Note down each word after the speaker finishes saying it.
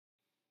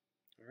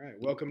All right,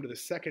 welcome to the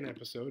second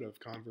episode of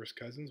Converse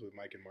Cousins with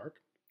Mike and Mark.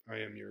 I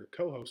am your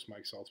co-host,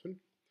 Mike Saltzman,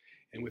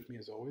 and with me,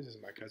 as always, is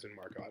my cousin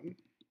Mark Otten.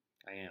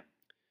 I am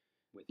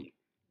with you.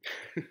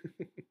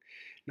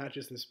 Not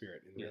just in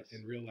spirit, Yes.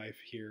 in real life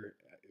here,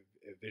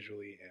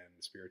 visually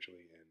and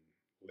spiritually and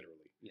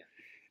literally.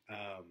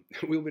 Yeah.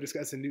 We'll be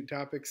discussing new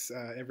topics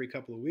every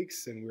couple of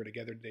weeks, and we're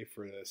together today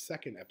for the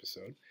second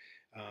episode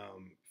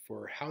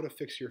for how to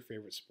fix your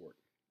favorite sport.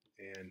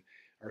 And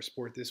our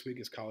sport this week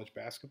is college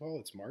basketball.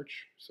 It's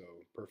March, so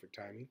perfect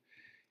timing.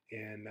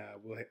 And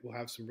we'll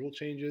have some rule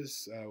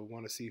changes. We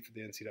want to see for the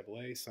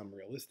NCAA, some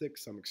realistic,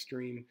 some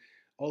extreme.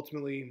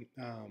 Ultimately,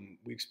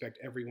 we expect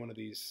every one of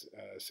these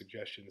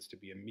suggestions to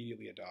be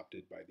immediately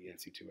adopted by the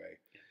NC2A.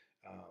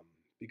 Yeah.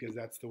 Because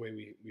that's the way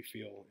we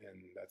feel,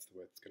 and that's the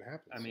way it's going to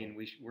happen. I mean,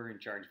 we're in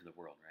charge of the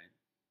world, right?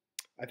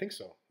 I think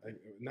so.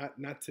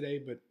 Not today,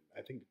 but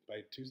I think by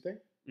Tuesday.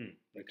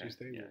 By Okay.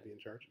 Tuesday, Yeah. we'll be in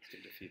charge. Let's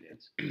give it a few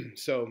days.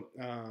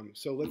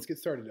 So let's get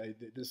started.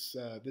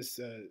 This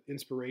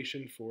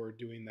inspiration for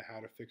doing the how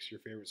to fix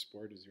your favorite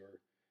sport is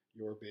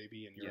your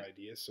baby and your Yeah.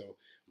 idea. So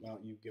why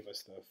don't you give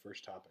us the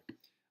first topic?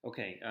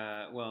 Okay.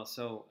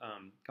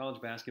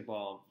 College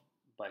basketball,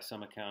 by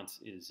some accounts,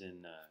 is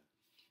in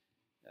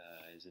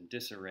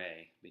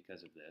disarray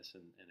because of this,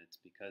 and it's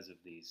because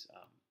of these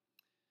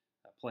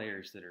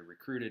players that are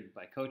recruited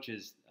by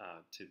coaches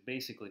to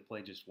basically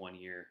play just 1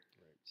 year.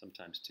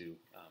 Sometimes two,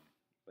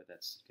 but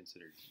that's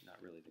considered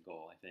not really the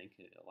goal. I think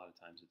a lot of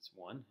times it's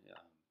one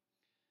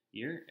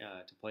year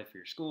to play for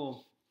your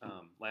school.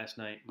 Last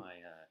night,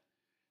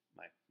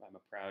 I'm a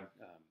proud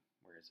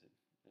where is it?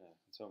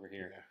 It's over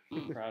here.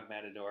 Yeah. Proud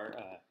Matador,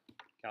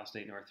 Cal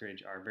State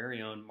Northridge. Our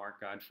very own Mark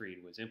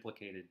Gottfried was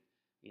implicated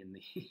in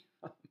the.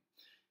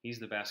 He's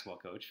the basketball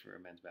coach for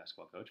men's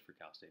basketball coach for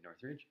Cal State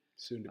Northridge.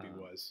 Soon to be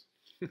was.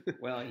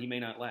 Well, he may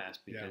not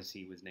last because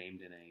he was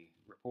named in a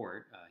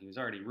report. He was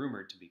already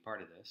rumored to be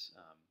part of this,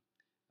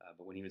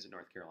 but when he was at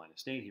North Carolina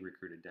State, he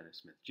recruited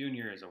Dennis Smith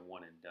Jr. as a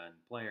one-and-done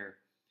player,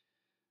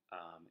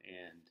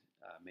 and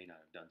may not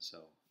have done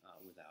so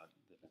without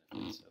the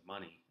benefits of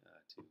money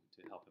to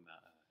help him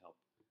out,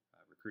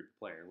 recruit the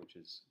player, which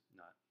is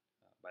not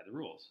by the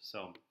rules.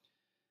 So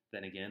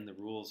then again, the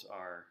rules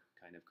are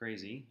kind of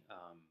crazy,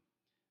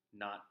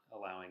 not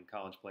allowing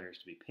college players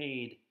to be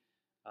paid,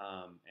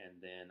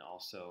 and then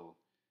also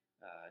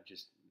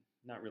just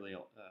not really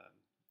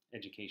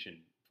education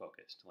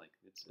focused. Like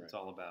it's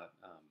all about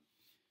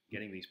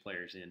getting these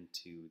players in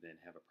to then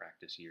have a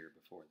practice year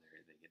before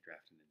they get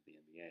drafted into the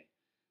NBA at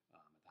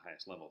the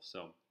highest level.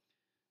 So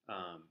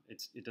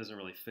it doesn't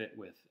really fit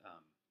with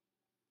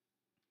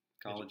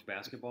college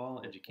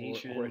basketball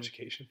education or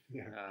education.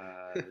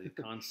 Yeah. The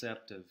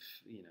concept of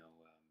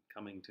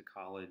coming to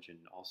college and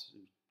also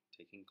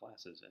taking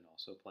classes and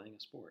also playing a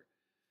sport.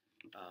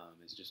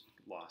 Is just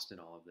lost in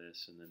all of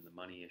this, and then the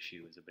money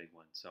issue is a big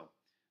one. So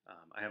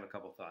I have a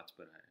couple thoughts,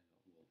 but I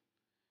will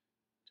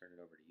turn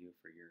it over to you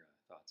for your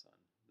thoughts on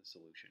the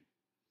solution.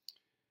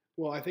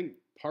 Well, I think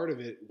part of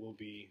it will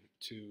be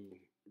to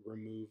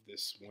remove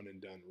this one and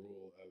done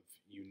rule of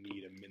you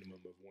need a minimum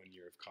of 1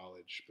 year of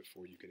college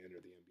before you can enter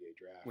the NBA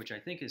draft. Which I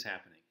think is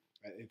happening.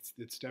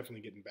 It's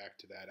definitely getting back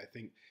to that. I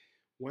think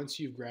once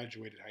you've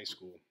graduated high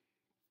school,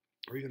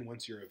 or even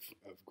once you're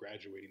of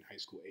graduating high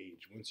school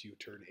age, once you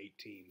turn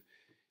 18,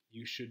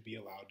 you should be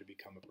allowed to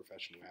become a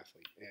professional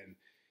athlete. And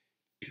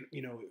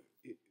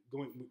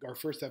our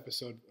first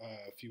episode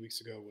a few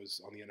weeks ago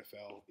was on the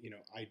NFL.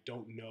 I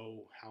don't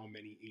know how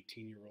many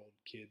 18-year-old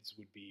kids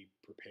would be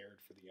prepared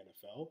for the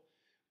NFL,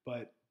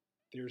 but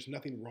there's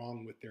nothing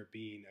wrong with there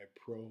being a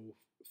pro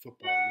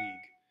football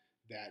league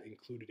that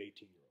included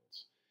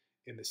 18-year-olds.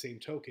 In the same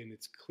token,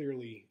 it's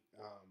clearly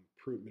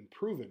been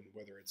proven,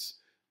 whether it's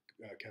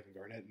Kevin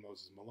Garnett and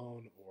Moses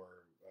Malone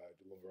or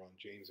LeBron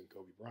James and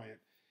Kobe Bryant,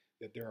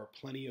 that there are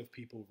plenty of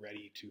people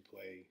ready to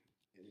play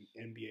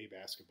NBA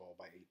basketball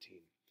by 18.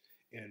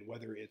 And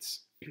whether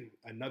it's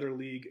another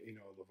league,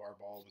 LeVar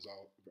Ball was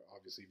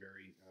obviously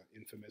very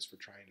infamous for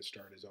trying to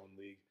start his own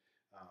league.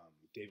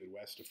 David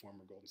West, a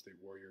former Golden State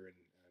Warrior and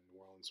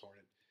New Orleans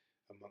Hornet,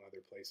 among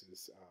other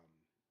places,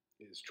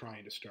 is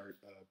trying to start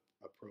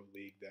a pro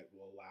league that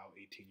will allow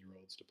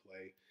 18-year-olds to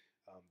play.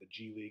 The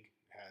G League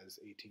has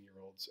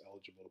 18-year-olds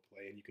eligible to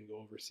play, and you can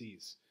go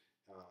overseas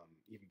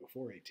even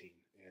before 18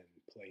 and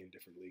play in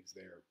different leagues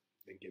there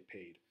and get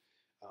paid.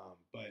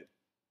 But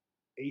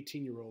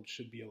 18-year-olds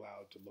should be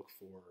allowed to look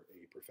for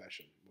a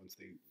profession once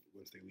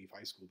they leave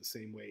high school, the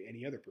same way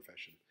any other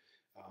profession.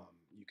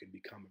 You can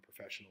become a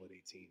professional at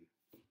 18.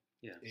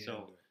 Yeah.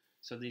 And,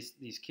 so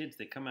these kids,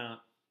 they come out,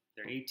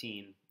 they're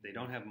 18, they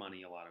don't have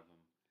money, a lot of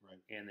them,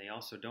 right, and they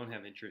also don't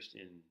have interest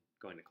in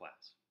going to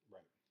class.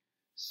 right.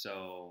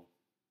 So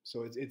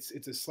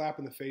it's a slap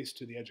in the face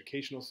to the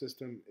educational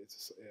system.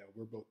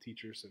 We're both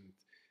teachers, and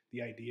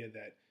the idea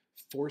that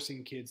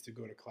forcing kids to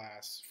go to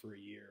class for a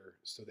year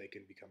so they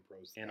can become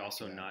pros and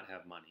also not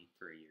have money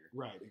for a year.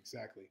 Right,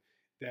 exactly.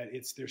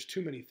 There's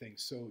too many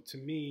things. So to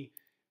me,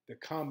 the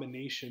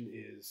combination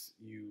is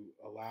you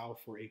allow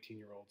for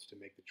 18-year-olds to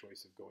make the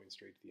choice of going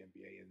straight to the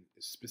NBA, and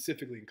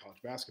specifically in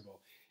college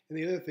basketball. And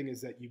the other thing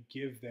is that you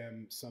give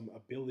them some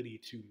ability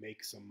to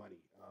make some money.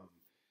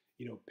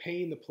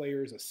 Paying the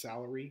players a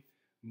salary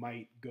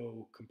might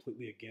go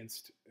completely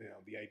against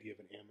the idea of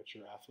an amateur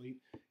athlete,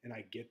 and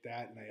I get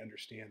that, and I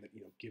understand that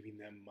giving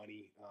them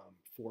money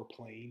for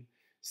playing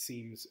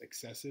seems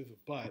excessive,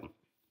 but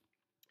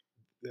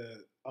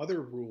the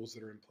other rules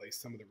that are in place,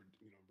 some of the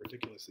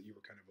ridiculous that you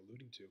were kind of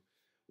alluding to.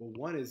 Well,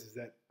 one is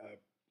that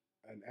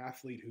an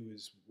athlete who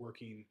is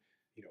working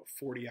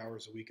 40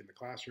 hours a week in the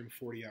classroom,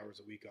 40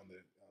 hours a week on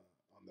the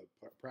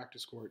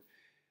practice court,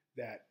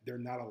 that they're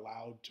not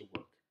allowed to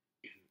work.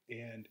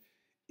 And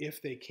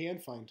if they can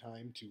find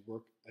time to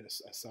work at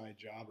a side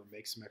job or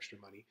make some extra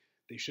money,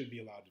 they should be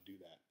allowed to do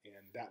that.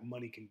 And that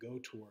money can go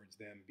towards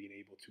them being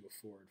able to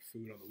afford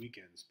food on the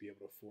weekends, be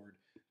able to afford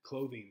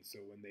clothing, so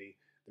when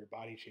their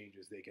body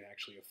changes, they can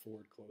actually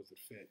afford clothes that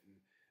fit,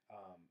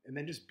 and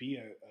then just be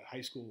a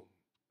high school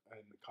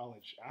and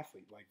college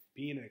athlete. Like,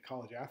 being a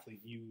college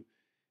athlete, you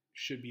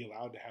should be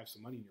allowed to have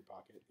some money in your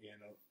pocket,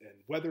 and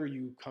whether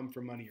you come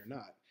from money or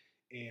not,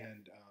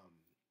 and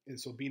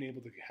so being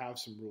able to have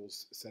some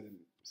rules set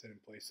in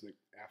place so that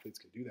athletes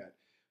can do that.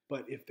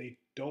 But if they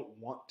don't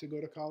want to go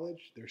to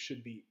college, there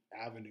should be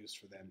avenues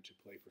for them to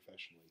play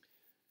professionally.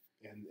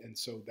 And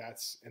so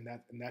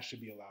that should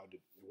be allowed to,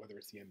 whether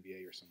it's the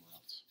NBA or somewhere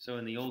else. So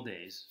in the old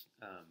days,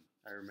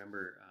 I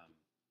remember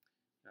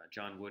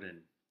John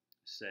Wooden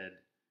said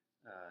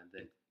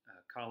that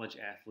college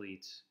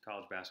athletes,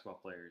 college basketball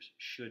players,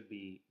 should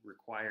be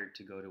required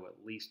to go to at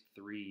least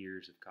 3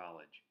 years of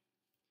college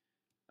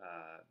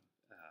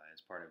as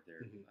part of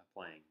their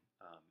playing.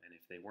 And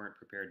if they weren't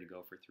prepared to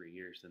go for 3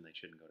 years, then they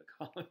shouldn't go to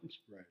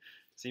college. Right.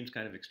 Seems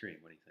kind of extreme.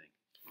 What do you think?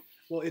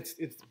 Well, it's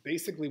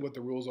basically what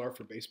the rules are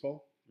for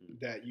baseball,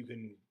 that you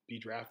can be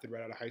drafted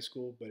right out of high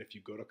school, but if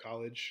you go to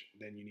college,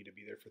 then you need to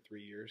be there for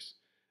 3 years.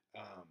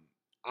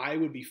 I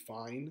would be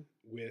fine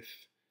with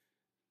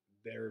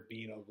there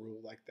being a rule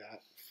like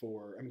that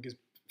because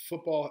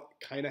football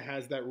kind of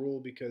has that rule,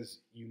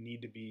 because you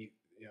need to be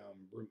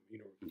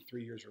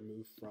 3 years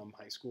removed from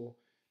high school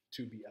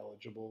to be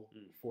eligible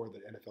for the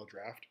NFL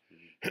draft.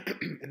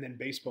 And then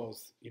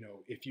baseball's,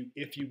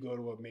 if you go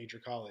to a major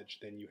college,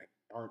 then you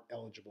aren't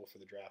eligible for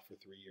the draft for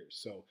 3 years.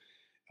 So,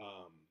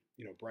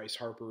 Bryce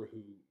Harper,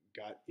 who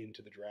got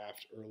into the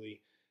draft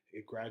early,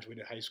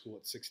 graduated high school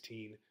at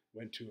 16,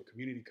 went to a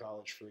community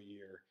college for a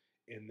year,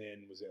 and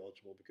then was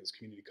eligible because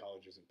community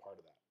college isn't part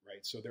of that,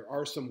 right? So there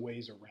are some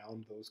ways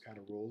around those kind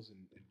of rules, and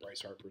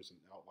Bryce Harper is an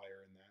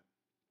outlier in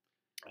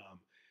that.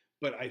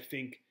 But I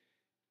think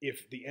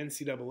if the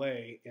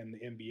NCAA and the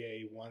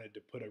NBA wanted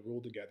to put a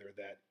rule together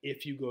that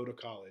if you go to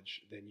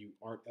college, then you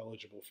aren't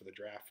eligible for the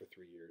draft for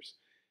 3 years,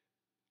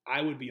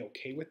 I would be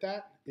okay with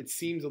that. It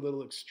seems a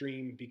little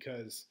extreme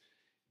because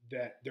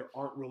that there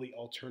aren't really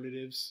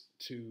alternatives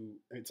to.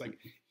 It's like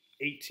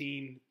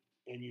 18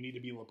 and you need to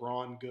be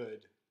LeBron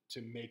good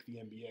to make the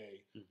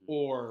NBA,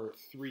 or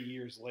 3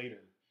 years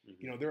later.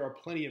 There are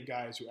plenty of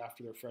guys who,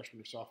 after their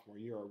freshman or sophomore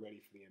year, are ready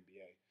for the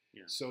NBA.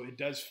 Yeah. So it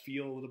does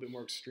feel a little bit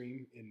more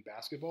extreme in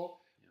basketball,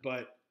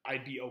 but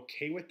I'd be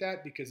okay with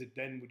that, because it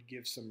then would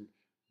give some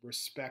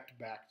respect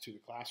back to the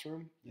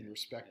classroom and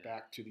respect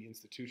back to the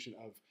institution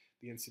of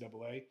the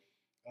NCAA,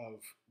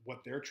 of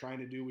what they're trying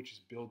to do, which is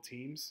build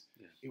teams.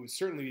 Yeah. It would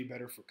certainly be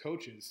better for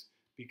coaches,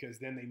 because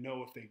then they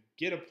know if they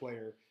get a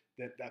player,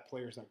 that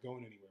player's not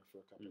going anywhere for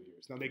a couple of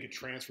years. Now, they could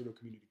transfer to a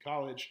community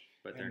college.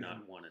 But they're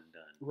not one and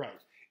done.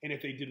 Right. And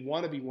if they did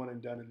want to be one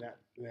and done in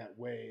that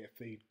way, if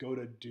they go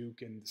to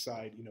Duke and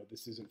decide,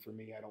 this isn't for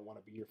me, I don't want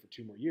to be here for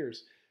 2 more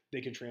years, they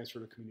can transfer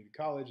to community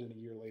college and a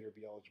year later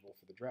be eligible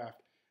for the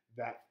draft.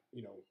 That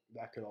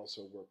could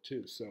also work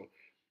too. So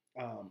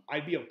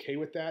I'd be okay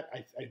with that.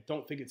 I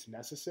don't think it's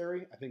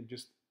necessary. I think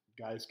just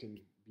guys can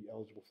be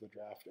eligible for the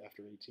draft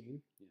after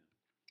 18. Yeah.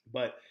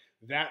 But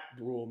that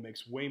rule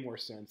makes way more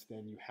sense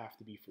than you have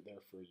to be there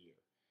for a year.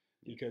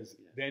 Because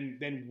then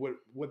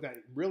what that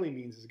really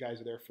means is guys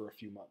are there for a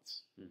few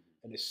months,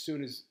 and as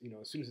soon as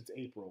it's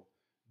April,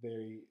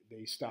 they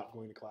stop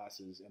going to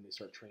classes and they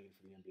start training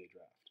for the NBA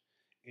draft.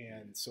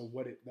 And so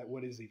what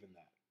is even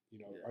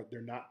that?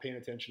 They're not paying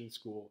attention in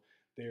school.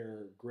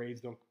 Their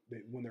grades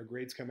when their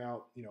grades come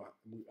out,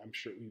 I'm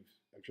sure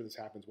this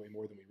happens way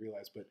more than we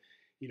realize. But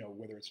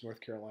whether it's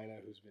North Carolina,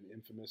 who's been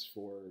infamous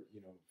for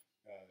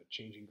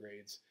changing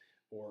grades,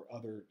 or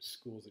other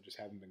schools that just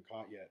haven't been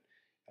caught yet.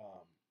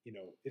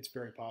 It's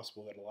very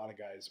possible that a lot of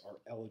guys are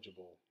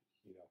eligible,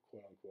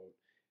 quote unquote,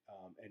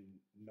 and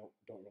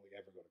don't really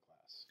ever go to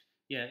class.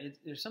 Yeah,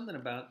 there's something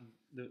about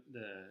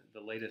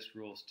the latest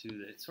rules too,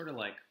 that it's sort of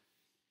like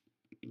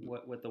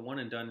what the one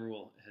and done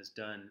rule has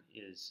done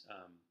is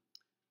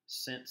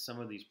sent some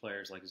of these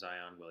players like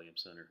Zion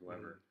Williamson or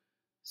whoever,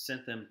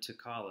 sent them to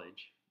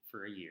college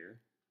for a year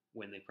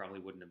when they probably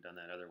wouldn't have done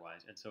that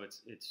otherwise, and so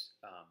it's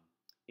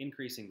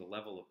increasing the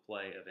level of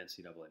play of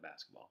NCAA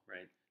basketball,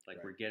 right?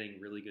 We're getting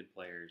really good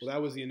players. Well,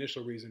 that was the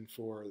initial reason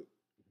for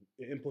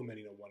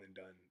implementing a one and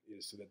done,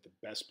 is so that the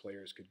best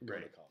players could go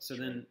to college. So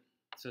then,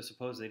 so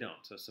suppose they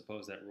don't. So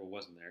suppose that rule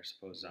wasn't there.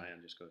 Suppose Zion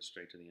just goes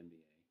straight to the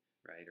NBA,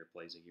 right? Or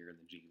plays a year in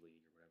the G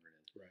League or whatever it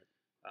is. Right.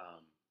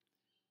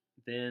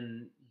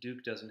 then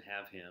Duke doesn't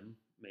have him.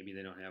 Maybe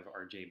they don't have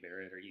R.J.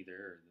 Barrett or either,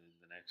 or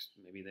the next.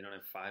 Maybe they don't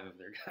have 5 of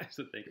their guys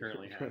that they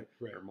currently have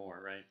right. or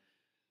more, right?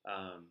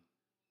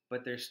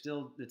 But it's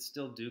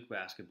still Duke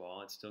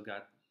basketball. It's still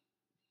got.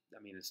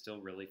 I mean, it's still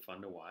really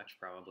fun to watch.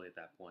 Probably at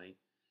that point,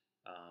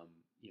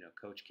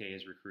 Coach K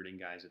is recruiting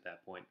guys at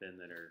that point then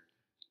that are,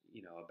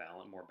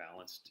 a more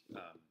balanced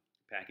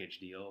package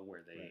deal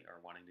where they are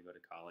wanting to go to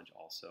college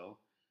also.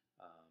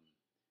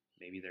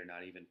 Maybe they're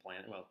not even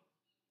planning. Well,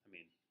 I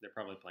mean, they're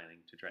probably planning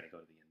to try to go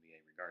to the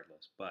NBA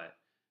regardless, but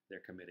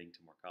they're committing to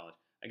more college.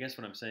 I guess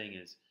what I'm saying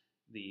is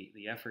the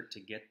effort to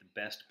get the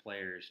best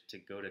players to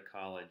go to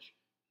college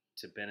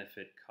to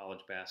benefit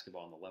college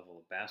basketball and the level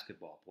of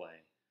basketball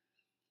play,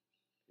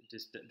 it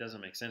just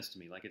doesn't make sense to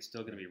me. Like, it's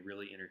still going to be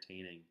really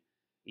entertaining,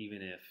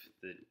 even if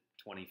the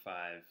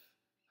 25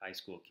 high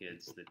school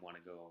kids that want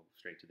to go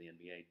straight to the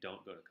NBA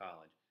don't go to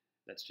college.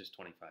 That's just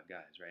 25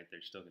 guys, right?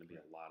 There's still going to be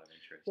a lot of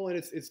interest. Well, and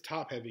it's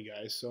top heavy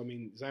guys. So I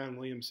mean, Zion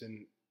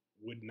Williamson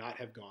would not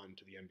have gone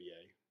to the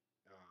NBA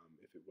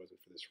if it wasn't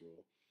for this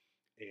rule,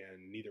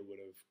 and neither would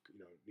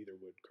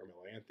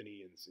Carmelo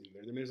Anthony.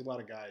 And there's a lot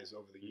of guys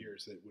over the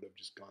years that would have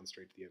just gone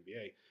straight to the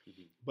NBA.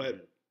 Mm-hmm.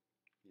 But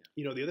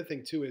the other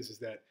thing too is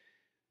that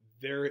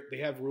they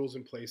have rules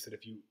in place that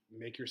if you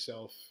make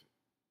yourself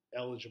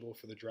eligible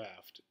for the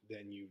draft,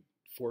 then you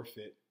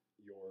forfeit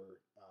your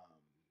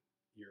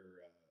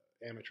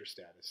amateur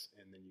status,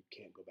 and then you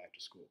can't go back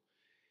to school.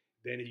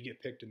 Then if you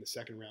get picked in the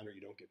second round or you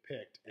don't get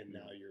picked, and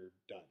now you're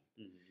done.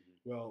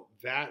 Mm-hmm. Well,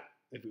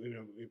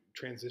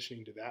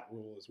 transitioning to that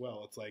rule as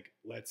well, it's like,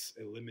 let's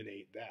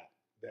eliminate that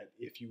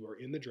if you are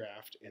in the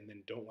draft and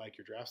then don't like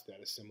your draft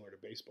status, similar to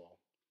baseball,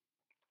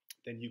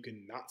 then you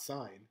can not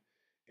sign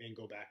and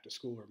go back to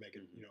school or make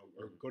it,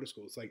 or go to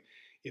school. It's like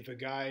if a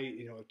guy,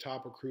 a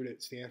top recruit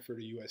at Stanford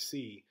or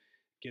USC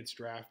gets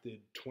drafted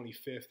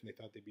 25th and they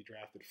thought they'd be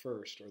drafted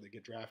first, or they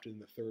get drafted in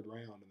the 3rd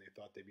round and they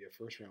thought they'd be a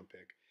first round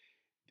pick.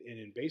 And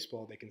in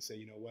baseball, they can say,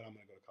 you know what, I'm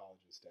going to go to college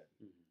instead.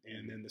 Mm-hmm.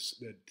 And then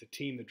the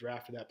team that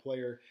drafted that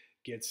player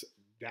gets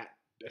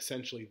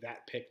essentially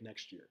that pick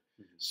next year.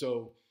 Mm-hmm.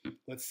 So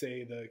let's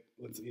say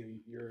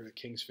you're a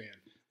Kings fan.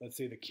 Let's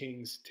say the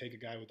Kings take a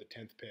guy with the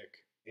 10th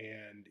pick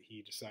and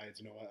he decides,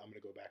 you know what, I'm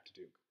going to go back to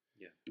Duke.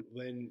 Yeah.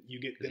 Then you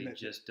get. He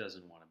just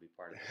doesn't want to be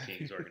part of the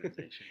Kings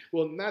organization.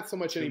 Well, not so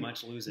much anymore.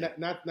 Too much losing.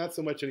 Not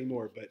so much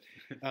anymore. But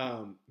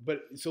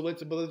let's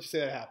just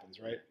say that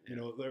happens, right? Yeah.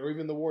 Or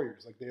even the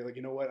Warriors, they're like,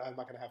 you know what, I'm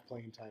not going to have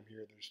playing time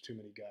here. There's too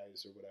many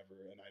guys or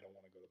whatever, and I don't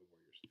want to go to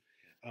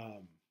the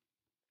Warriors,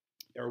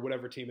 or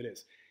whatever team it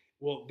is.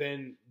 Well,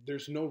 then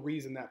there's no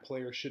reason that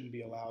player shouldn't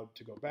be allowed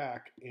to go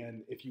back.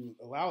 And if you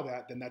allow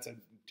that, then that's a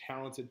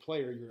talented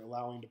player you're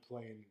allowing to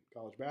play in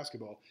college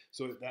basketball.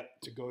 So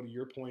that, to go to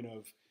your point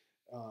of,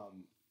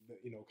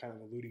 kind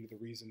of alluding to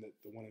the reason that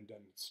the one and done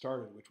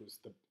started, which was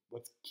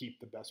let's keep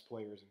the best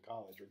players in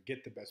college, or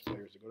get the best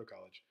players to go to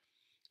college,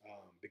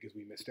 because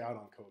we missed out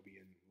on Kobe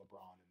and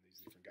LeBron and these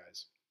different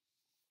guys,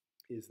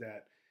 is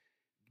that,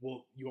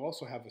 well, you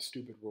also have a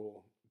stupid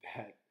rule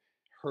that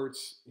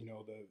hurts,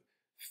 the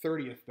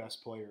 30th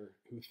best player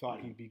who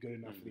thought he'd be good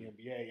enough for the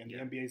NBA, and the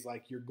NBA's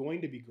like, you're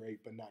going to be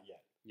great, but not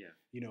yet.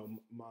 Yeah.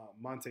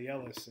 Monte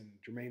Ellis and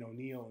Jermaine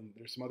O'Neal, and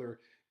there's some other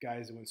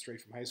guys that went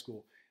straight from high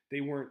school.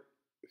 They weren't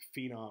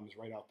phenoms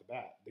right out the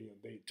bat.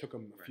 They took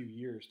them a few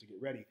years to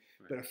get ready,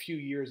 but a few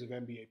years of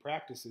NBA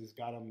practices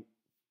got them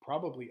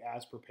probably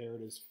as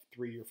prepared as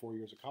 3 or 4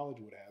 years of college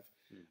would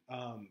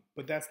have.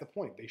 But that's the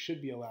point. They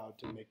should be allowed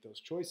to make those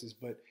choices.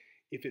 But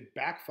if it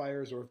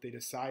backfires, or if they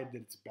decide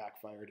that it's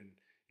backfired, and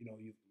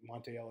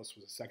Monte Ellis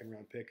was a 2nd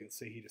round pick, and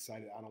say he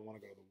decided, I don't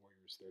want to go to the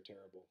Warriors, they're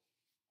terrible,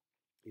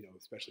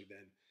 especially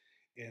then.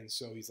 And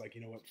so he's like,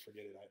 you know what,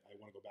 forget it. I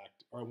want to go back,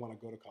 or I want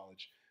to go to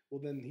college.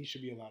 Well, then he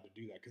should be allowed to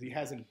do that, because he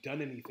hasn't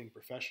done anything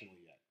professionally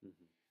yet,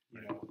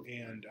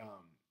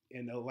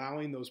 and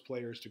allowing those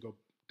players to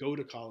go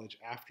to college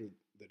after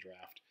the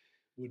draft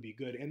would be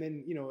good. And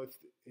then, if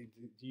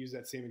to use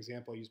that same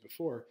example I used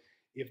before,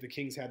 if the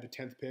Kings had the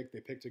 10th pick,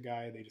 they picked a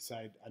guy, they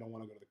decide, I don't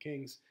want to go to the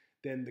Kings,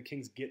 then the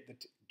Kings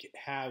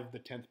have the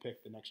 10th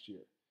pick the next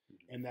year,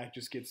 and that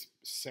just gets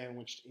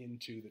sandwiched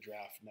into the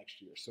draft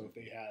next year. So if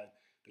they had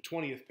the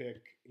 20th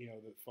pick,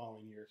 the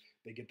following year,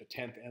 they get the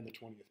 10th and the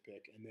 20th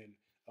pick, and then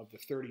of the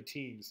 30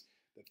 teams,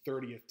 the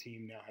 30th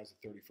team now has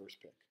the 31st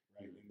pick,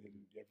 right? And then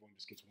everyone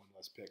just gets one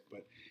less pick.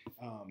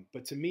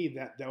 But to me,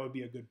 that would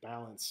be a good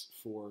balance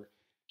for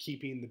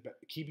keeping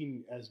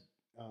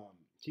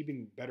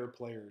better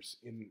players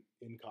in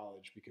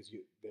college, because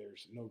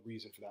there's no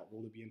reason for that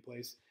rule to be in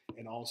place,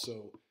 and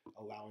also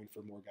allowing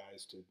for more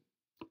guys to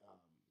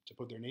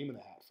put their name in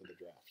the hat for the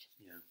draft.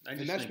 Yeah,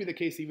 and that should be the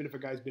case even if a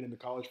guy's been in the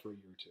college for a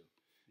year or two.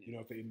 Yeah.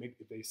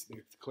 If they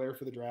declare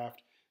for the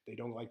draft, they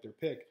don't like their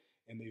pick,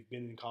 and they've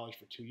been in college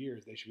for 2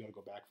 years, they should be able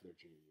to go back for their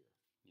junior year.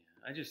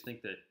 Yeah, I just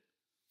think that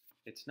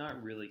it's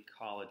not really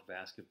college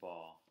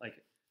basketball.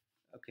 Like,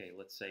 okay,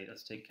 let's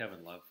take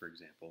Kevin Love, for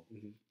example.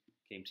 Mm-hmm.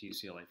 Came to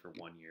UCLA for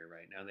 1 year,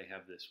 right? Now they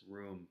have this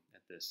room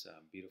at this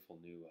beautiful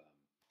new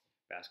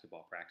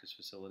basketball practice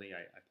facility.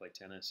 I play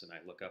tennis, and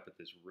I look up at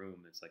this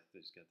room. It's like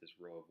there's got this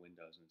row of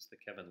windows, and it's the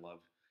Kevin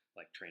Love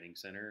like training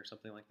center or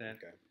something like that.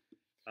 Okay.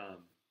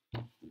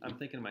 I'm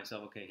thinking to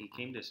myself, okay, he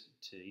came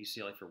to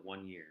UCLA for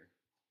 1 year.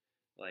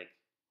 Like,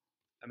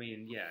 I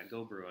mean, yeah,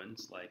 go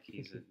Bruins. Like,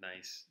 he's a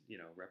nice,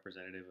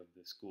 representative of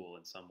the school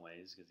in some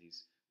ways because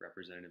he's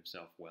represented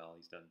himself well.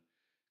 He's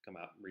come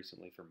out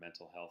recently for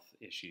mental health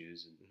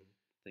issues and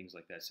things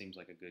like that. Seems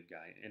like a good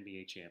guy,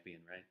 NBA champion,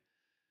 right?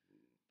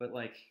 But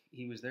like,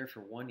 he was there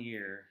for 1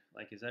 year.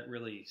 Like, is that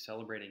really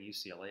celebrating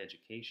UCLA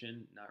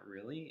education? Not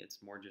really. It's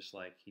more just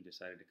like he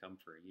decided to come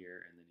for a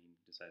year and then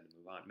he decided to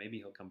move on. Maybe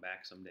he'll come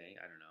back someday.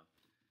 I don't know.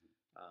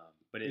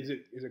 But is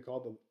it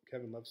called the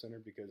Kevin Love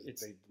Center because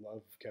they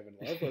love Kevin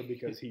Love, or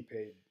because he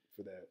paid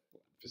for that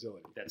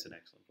facility? That's an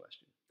excellent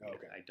question. Oh,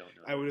 okay, I don't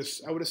know.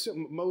 I would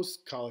assume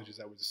most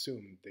colleges. I would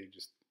assume they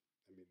just,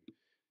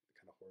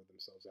 kind of hoard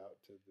themselves out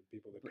to the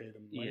people that pay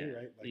them money,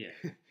 right? Like,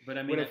 yeah. But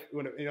I mean,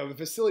 when the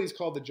facility is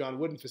called the John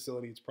Wooden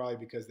facility, it's probably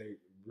because they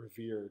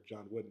revere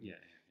John Wooden. Yeah.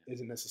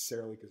 Isn't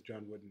necessarily because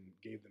John Wooden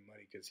gave them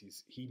money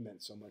because he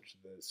meant so much to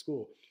the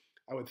school.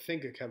 I would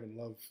think a Kevin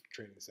Love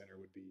training center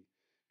would be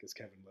because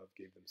Kevin Love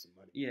gave them some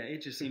money. Yeah,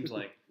 it just seems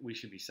like we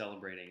should be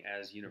celebrating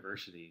as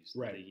universities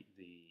right.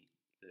 the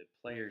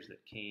players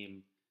that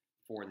came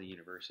for the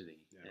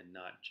university and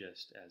not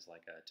just as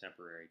like a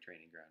temporary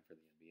training ground for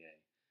the NBA.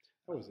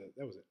 That was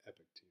an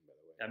epic team, by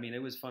the way. I mean,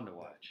 it was fun to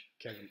watch.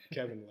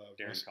 Kevin Love,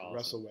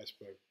 Russell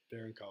Westbrook,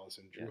 Darren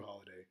Collison, Drew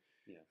Holiday,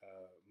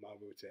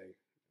 Mabute.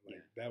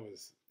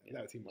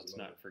 That team was. Let's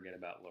not forget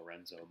about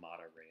Lorenzo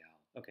Mata Real.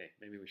 Okay,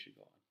 maybe we should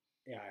go on.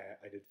 Yeah,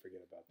 I did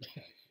forget about that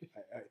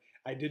guy.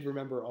 I did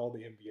remember all the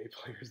NBA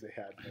players they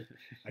had, but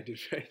I did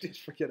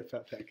forget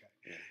about that guy.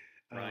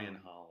 Yeah. Ryan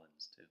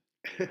Hollins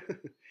too.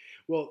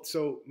 Well,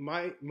 so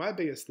my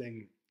biggest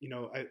thing,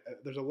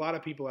 there's a lot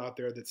of people out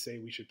there that say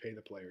we should pay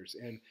the players,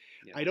 and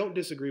I don't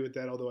disagree with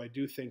that. Although I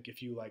do think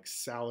if you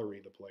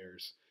salary the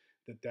players,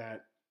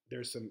 that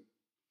there's some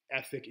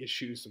ethic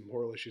issues, some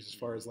moral issues as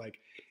far as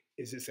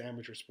is this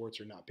amateur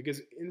sports or not?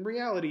 Because in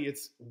reality,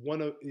 it's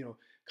one of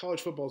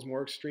college football is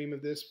more extreme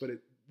of this, but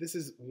this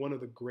is one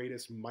of the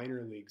greatest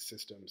minor league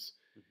systems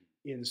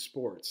in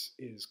sports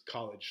is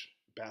college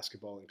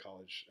basketball and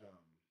college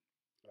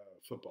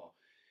football.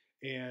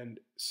 And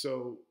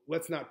so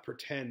let's not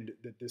pretend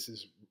that this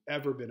has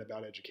ever been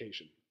about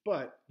education.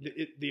 But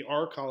there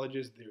are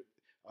colleges, there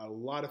are a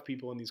lot of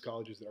people in these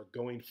colleges that are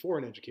going for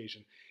an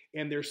education,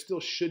 and there still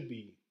should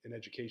be an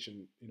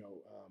education,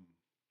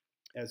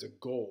 as a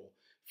goal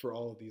for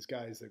all of these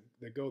guys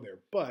that go there.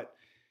 But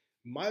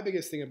my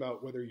biggest thing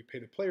about whether you pay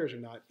the players or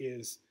not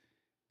is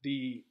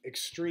the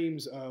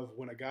extremes of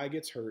when a guy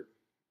gets hurt.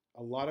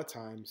 A lot of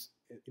times,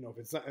 if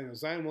it's not,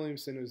 Zion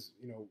Williamson is,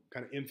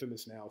 kind of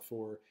infamous now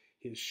for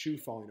his shoe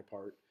falling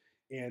apart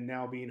and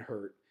now being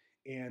hurt.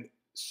 And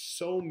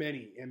so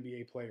many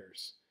NBA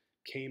players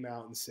came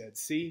out and said,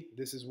 see,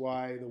 this is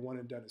why the one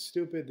and done is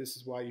stupid. This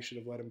is why you should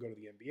have let him go to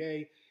the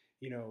NBA.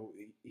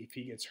 If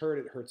he gets hurt,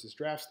 it hurts his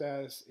draft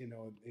status, and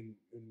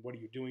what are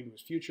you doing to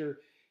his future?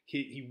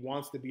 He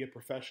wants to be a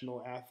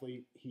professional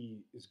athlete.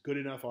 He is good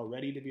enough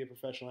already to be a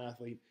professional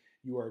athlete.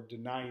 You are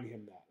denying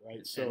him that,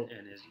 right?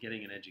 And his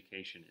getting an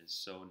education is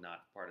so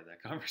not part of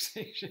that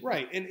conversation.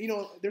 Right. And,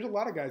 there's a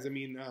lot of guys. I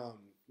mean,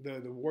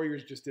 the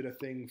Warriors just did a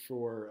thing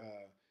for,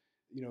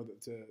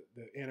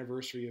 the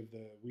anniversary of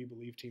the We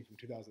Believe team from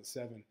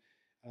 2007.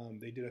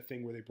 They did a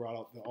thing where they brought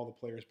out all the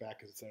players back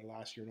because it's their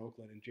last year in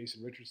Oakland, and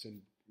Jason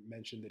Richardson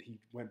mentioned that he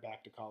went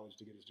back to college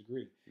to get his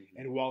degree.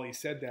 And while he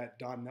said that,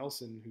 Don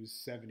Nelson, who's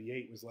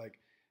 78, was like,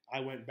 I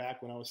went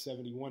back when I was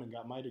 71 and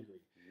got my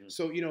degree.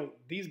 So,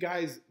 these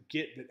guys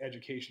get that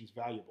education's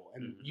valuable.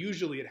 And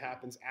usually it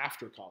happens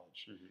after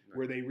college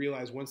where they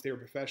realize once they were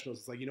professionals,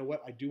 it's like, you know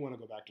what, I do want to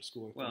go back to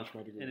school and finish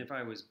my degree. And if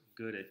I was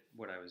good at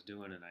what I was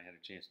doing and I had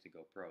a chance to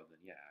go pro, then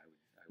I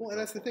would. Well, and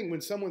that's the thing.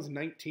 When someone's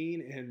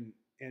 19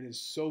 and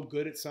is so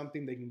good at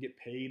something, they can get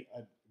paid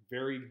a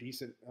very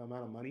decent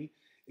amount of money.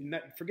 And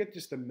forget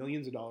just the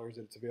millions of dollars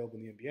that's available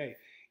in the NBA.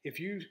 If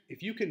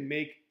you can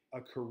make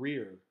a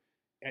career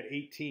at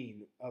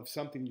 18 of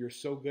something you're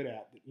so good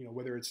at,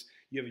 whether it's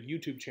you have a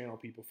YouTube channel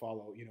people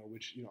follow,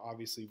 which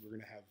obviously we're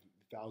going to have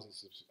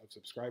thousands of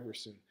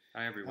subscribers soon.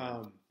 Hi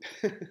everyone.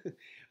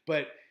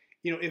 But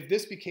if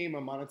this became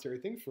a monetary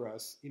thing for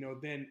us,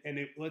 then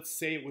let's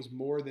say it was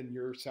more than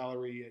your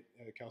salary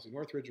at Cal State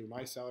Northridge or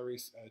my salary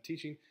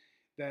teaching,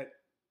 that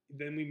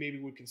then we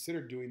maybe would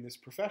consider doing this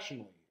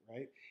professionally,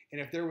 right? And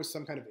if there was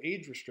some kind of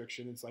age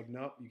restriction, it's like,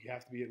 nope, you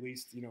have to be at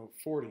least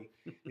 40,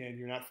 and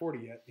you're not 40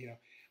 yet,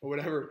 or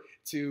whatever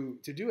to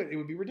do it. It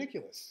would be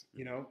ridiculous,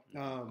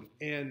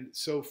 And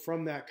so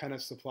from that kind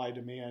of supply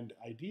demand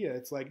idea,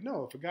 it's like,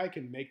 no, if a guy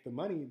can make the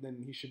money,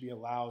 then he should be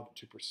allowed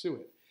to pursue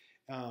it.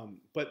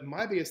 But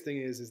my biggest thing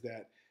is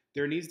that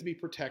there needs to be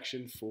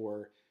protection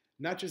for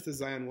not just the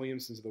Zion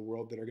Williamsons of the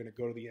world that are going to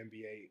go to the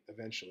NBA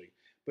eventually,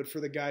 but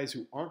for the guys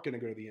who aren't going to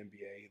go to the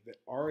NBA, that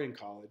are in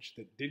college,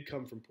 that did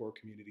come from poor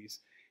communities,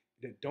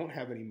 that don't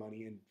have any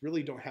money and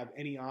really don't have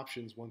any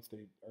options once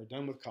they are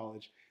done with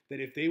college, that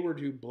if they were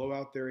to blow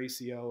out their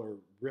ACL or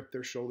rip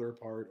their shoulder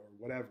apart or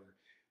whatever,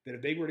 that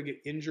if they were to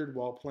get injured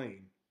while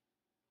playing,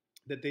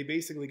 that they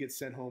basically get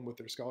sent home with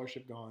their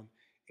scholarship gone,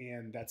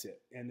 and that's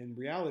it. And in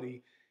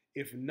reality,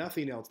 if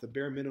nothing else, the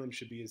bare minimum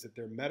should be is that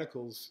their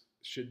medicals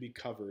should be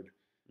covered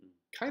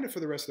kind of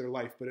for the rest of their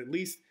life, but at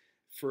least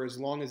for as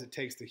long as it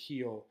takes to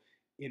heal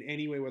in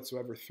any way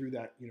whatsoever through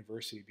that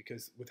university.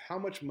 Because with how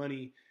much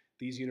money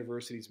these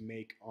universities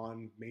make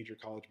on major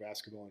college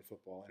basketball and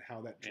football, and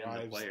how that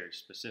drives, and the players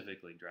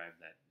specifically drive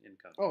that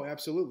income. Oh,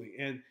 absolutely.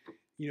 And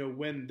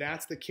when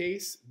that's the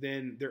case,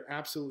 then there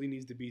absolutely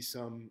needs to be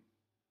some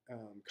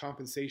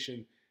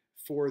compensation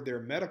for their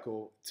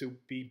medical to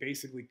be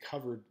basically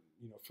covered,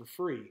 for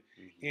free.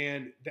 Mm-hmm.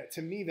 And that,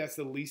 to me, that's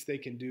the least they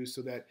can do,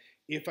 so that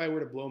if I were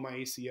to blow my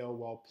ACL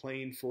while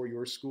playing for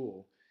your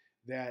school,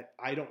 that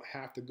I don't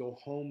have to go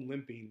home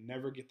limping,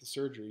 never get the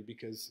surgery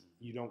because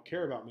you don't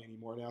care about me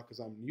anymore now because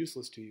I'm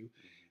useless to you,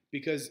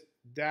 because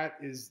that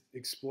is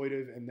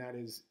exploitive and that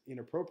is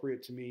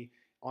inappropriate to me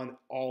on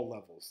all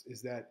levels.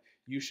 Is that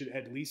you should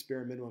at least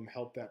bare minimum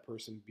help that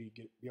person be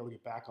able to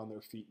get back on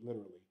their feet,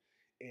 literally.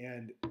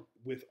 And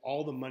with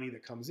all the money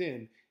that comes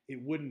in,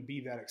 it wouldn't be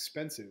that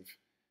expensive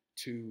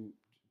to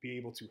be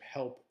able to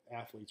help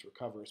athletes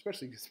recover,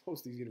 especially because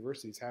most of these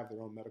universities have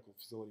their own medical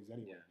facilities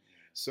anyway. Yeah.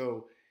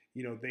 So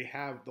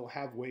they'll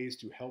have ways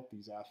to help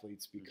these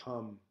athletes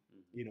become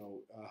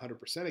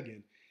 100%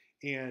 again,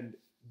 and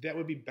that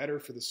would be better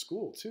for the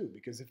school too,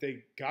 because if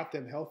they got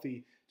them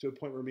healthy to a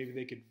point where maybe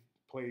they could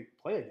play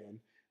again,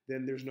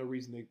 then there's no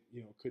reason they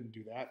couldn't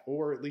do that,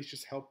 or at least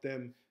just help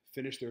them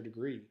finish their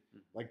degree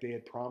like they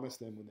had promised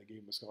them when they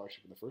gave them a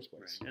scholarship in the first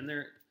place. Right. And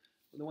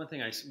the one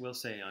thing I will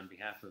say on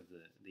behalf of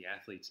the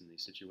athletes in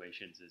these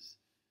situations is,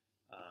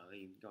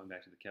 going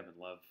back to the Kevin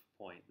Love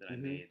point that I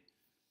made,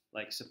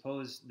 like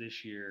suppose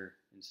this year,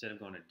 instead of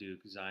going to Duke,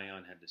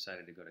 Zion had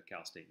decided to go to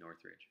Cal State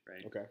Northridge,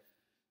 right? Okay.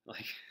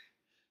 Like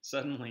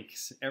suddenly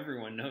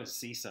everyone knows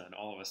CSUN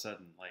all of a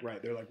sudden. Like,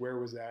 right. They're like, where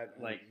was that?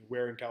 Like,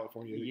 where in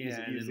California?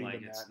 Yeah, and then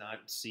like it's not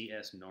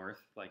CS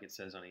North like it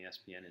says on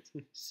ESPN. It's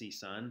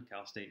CSUN,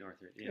 Cal State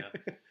Northridge,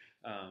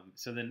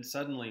 So then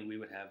suddenly we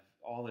would have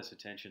all this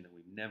attention that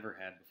we've never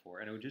had before.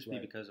 And it would just be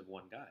because of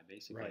one guy,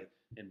 basically. Right.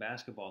 In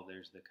basketball,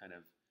 there's the kind of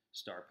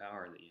star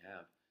power that you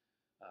have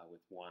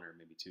with one or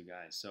maybe two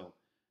guys. So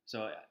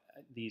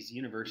these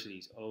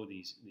universities owe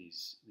these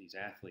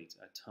athletes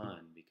a ton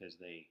because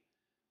they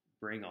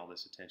bring all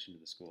this attention to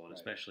the school, and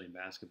especially in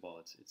basketball,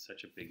 it's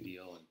such a big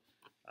deal.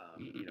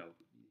 And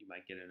you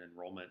might get an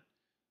enrollment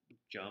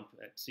jump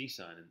at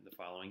CSUN in the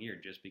following year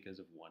just because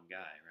of one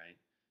guy, right?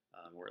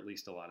 Or at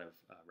least a lot of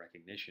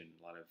recognition,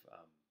 a lot of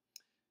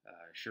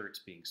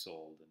shirts being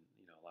sold,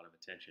 and a lot of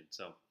attention.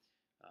 So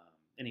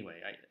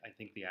anyway, I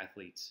think the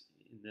athletes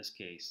in this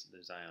case, the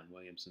Zion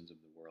Williamsons of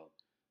the world,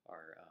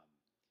 are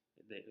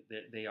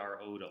they are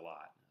owed a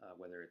lot,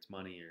 whether it's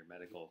money or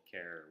medical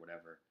care or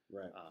whatever,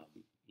 right?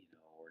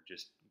 Or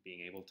just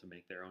being able to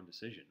make their own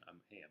decision.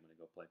 I'm going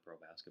to go play pro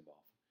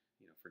basketball.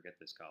 Forget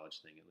this college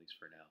thing, at least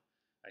for now.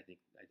 I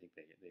think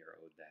they are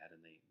owed that,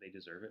 and they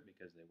deserve it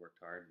because they worked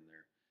hard and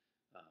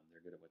they're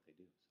good at what they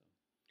do.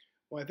 So,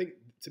 well, I think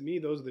to me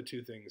those are the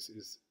two things.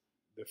 Is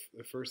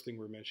the first thing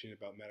we're mentioning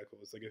about medical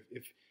is like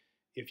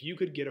if you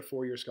could get a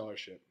 4-year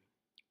scholarship,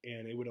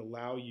 and it would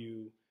allow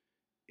you,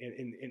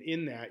 and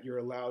in that you're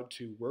allowed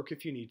to work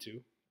if you need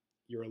to,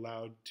 you're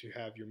allowed to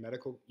have your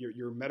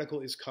medical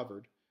is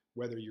covered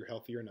whether you're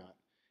healthy or not,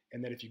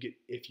 and that if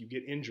you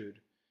get injured,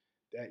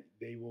 that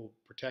they will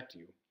protect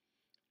you.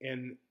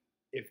 And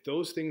if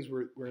those things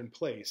were in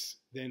place,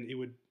 then it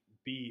would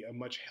be a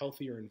much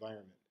healthier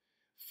environment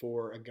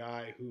for a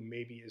guy who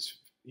maybe is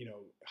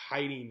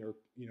hiding or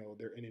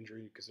they're an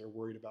injury because they're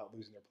worried about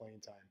losing their playing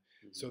time.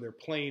 Mm-hmm. So they're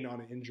playing on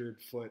an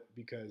injured foot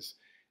because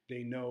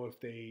they know if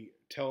they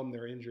tell them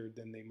they're injured,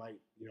 then they might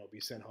be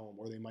sent home,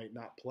 or they might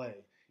not play.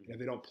 Mm-hmm. And if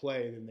they don't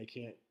play, then they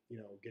can't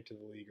get to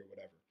the league or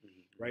whatever,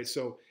 right?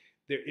 So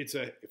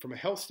from a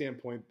health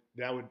standpoint,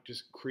 that would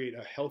just create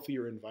a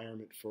healthier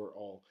environment for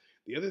all.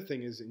 The other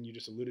thing is, and you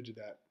just alluded to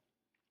that,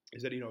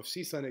 is that if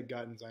CSUN had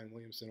gotten Zion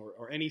Williamson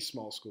or any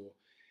small school,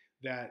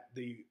 that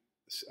the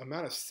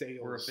amount of sales,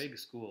 or a big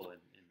school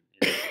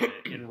in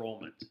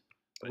enrollment,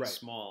 but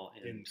small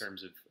in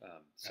terms of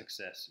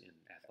success in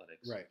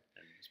athletics, right?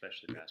 And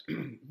especially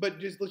basketball. But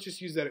let's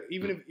just use that.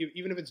 Even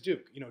if it's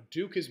Duke,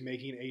 Duke is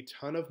making a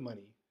ton of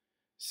money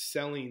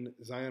selling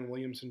Zion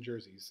Williamson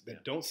jerseys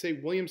that don't say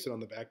Williamson on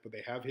the back, but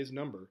they have his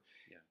number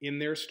in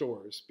their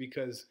stores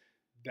because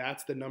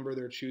that's the number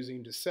they're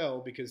choosing to sell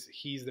because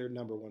he's their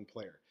number one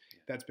player. Yeah.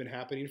 That's been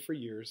happening for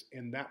years,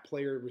 and that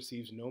player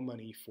receives no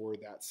money for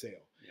that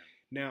sale. Yeah.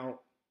 Now,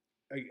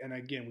 and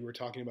again, we were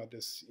talking about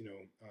this,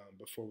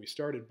 before we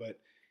started, but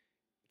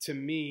to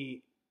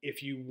me,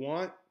 if you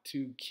want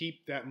to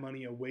keep that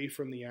money away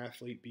from the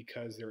athlete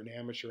because they're an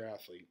amateur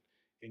athlete,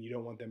 and you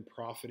don't want them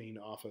profiting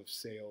off of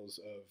sales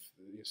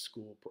of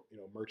school,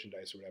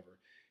 merchandise or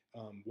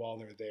whatever, while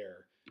they're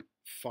there,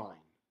 fine.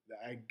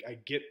 I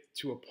get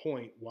to a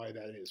point why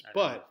that is, I don't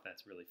but know if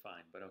that's really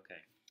fine. But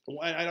okay. well,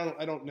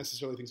 I don't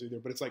necessarily think so either.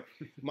 But it's like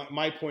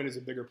my point is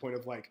a bigger point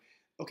of like,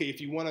 okay,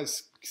 if you want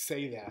to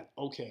say that,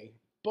 okay,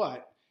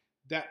 but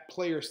that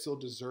player still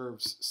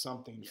deserves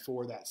something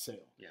for that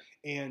sale. Yeah.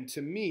 And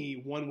to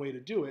me, one way to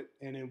do it,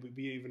 and it would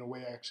be even a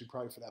way actually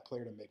probably for that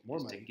player to make more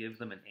money. To give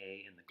them an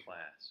A in the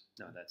class.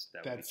 No,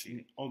 that would be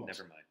cheating. Almost.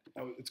 Never mind.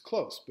 Oh, it's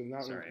close, but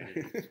not. Sorry,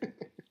 really.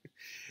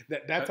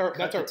 That's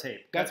our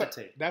tape.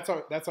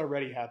 That's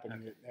already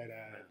happening at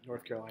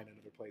North Carolina and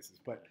other places.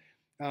 But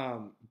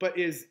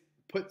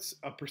puts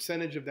a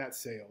percentage of that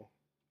sale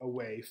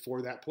away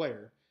for that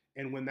player,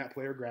 and when that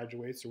player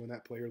graduates or when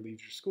that player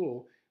leaves your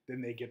school,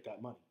 then they get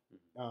that money.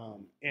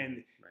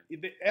 And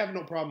they have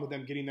no problem with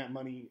them getting that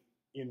money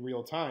in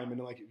real time.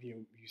 And like if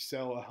you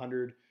sell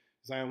 100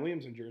 Zion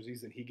Williamson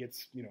jerseys, then he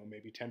gets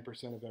maybe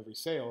 10% of every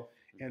sale,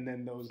 and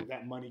then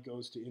that money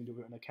goes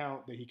into an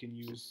account that he can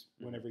use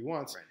whenever he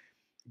wants. Right.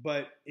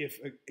 But if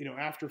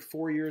after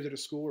 4 years at a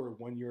school or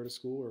 1 year at a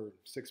school or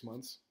 6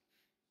 months,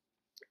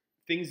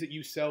 things that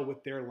you sell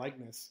with their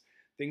likeness,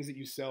 things that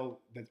you sell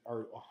that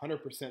are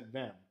 100%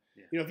 them.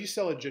 Yeah. If you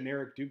sell a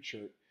generic Duke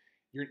shirt,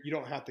 you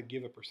don't have to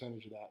give a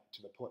percentage of that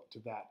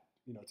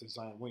to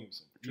Zion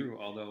Williamson. True,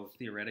 although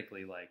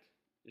theoretically, like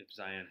if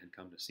Zion had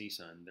come to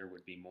CSUN, there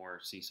would be more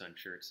CSUN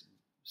shirts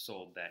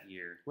sold that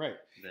year. Right.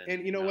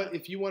 And you know what?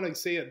 If you want to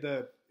say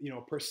the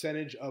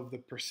percentage of the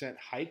percent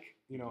hike,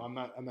 I'm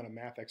not a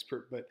math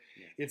expert, but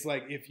it's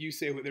like if you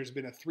say there's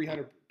been a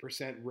 300%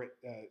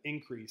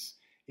 increase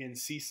in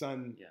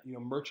CSUN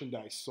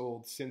merchandise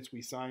sold since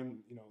we signed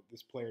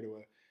this player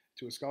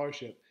to a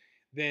scholarship,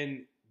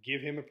 then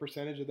give him a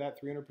percentage of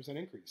that 300%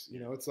 increase.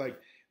 It's like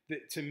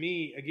to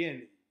me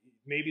again,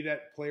 maybe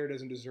that player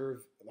doesn't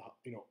deserve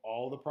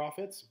all the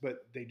profits,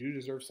 but they do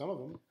deserve some of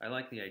them. I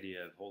like the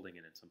idea of holding it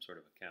in some sort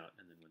of account,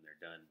 and then when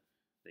they're done,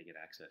 they get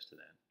access to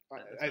that.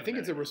 I think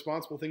it's a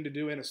responsible thing to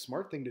do and a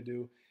smart thing to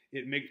do.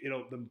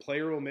 The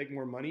player will make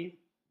more money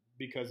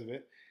because of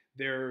it.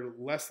 They're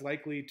less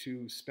likely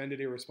to spend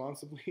it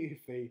irresponsibly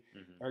if they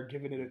are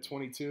given it at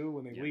 22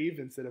 when they leave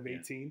instead of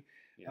 18.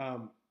 Yeah.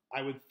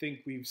 I would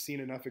think we've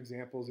seen enough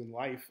examples in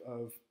life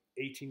of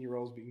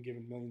 18-year-olds being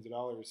given millions of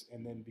dollars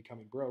and then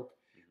becoming broke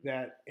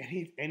that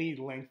any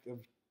length of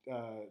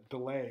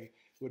delay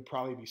would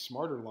probably be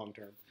smarter long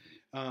term.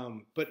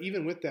 But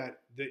even with that,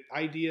 the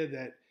idea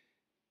that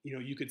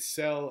you could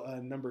sell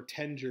a number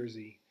 10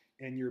 jersey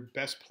and your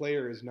best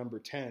player is number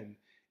 10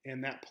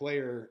 and that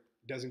player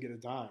doesn't get a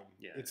dime.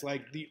 Yeah, it's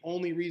like the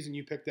only reason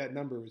you picked that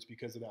number was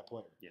because of that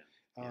player.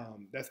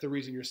 That's the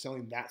reason you're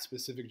selling that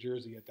specific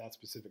jersey at that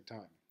specific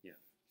time.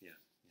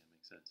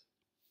 Makes sense.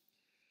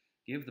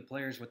 Give the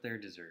players what they're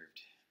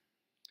deserved.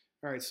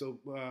 All right, so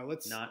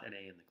let's not an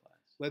A in the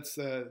class. Let's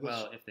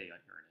if they earn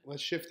it.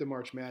 Let's shift to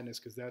March Madness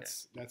because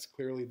that's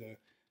clearly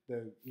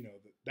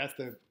that's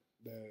the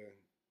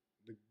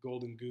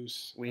golden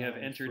goose. We have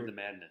entered the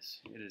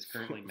madness. It is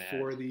currently mad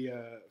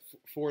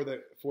for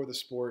the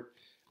sport,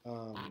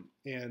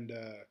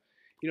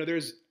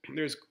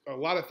 there's a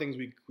lot of things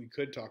we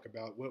could talk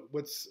about.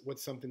 What's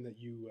something that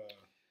you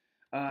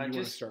want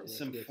to start with?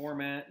 Some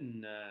format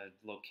and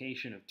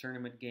location of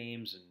tournament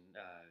games and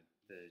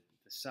the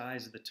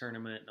size of the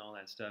tournament and all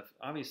that stuff.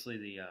 Obviously,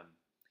 the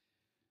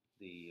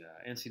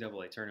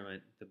NCAA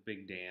tournament, the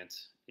big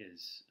dance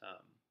is.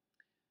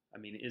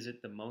 Is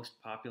it the most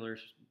popular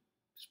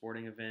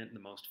sporting event, the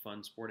most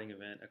fun sporting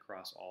event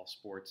across all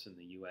sports in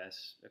the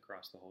U.S.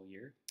 across the whole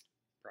year?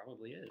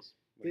 Probably is.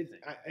 What do you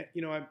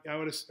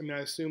think? I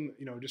assume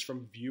just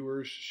from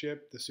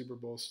viewership, the Super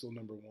Bowl is still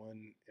number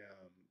one.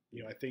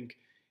 I think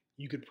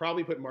you could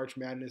probably put March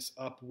Madness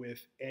up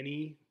with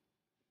any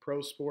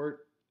pro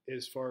sport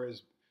as far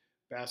as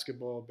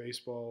basketball,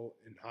 baseball,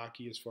 and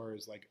hockey. As far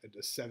as like a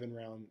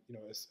 7-round,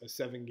 a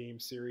 7-game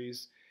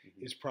series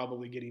is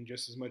probably getting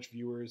just as much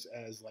viewers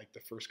as like the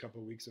first couple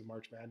of weeks of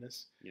March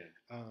Madness. Yeah.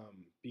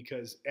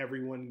 Because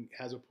everyone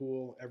has a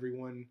pool,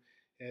 everyone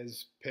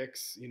has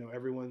picks.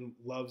 Everyone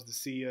loves to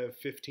see a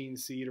 15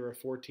 seed or a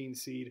 14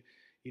 seed,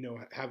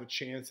 have a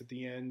chance at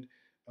the end.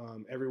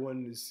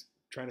 Everyone is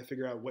trying to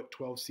figure out what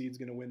 12 seed is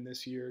going to win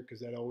this year because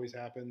that always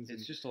happens.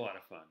 It's just a lot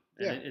of fun.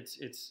 And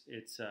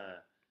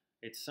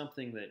it's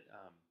something that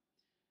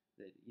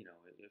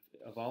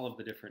of all of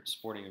the different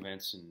sporting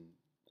events and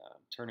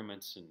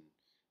tournaments and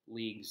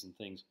leagues and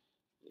things,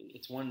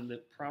 it's one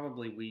that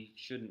probably we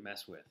shouldn't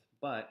mess with.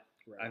 But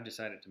I've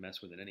decided to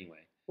mess with it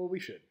anyway. Well,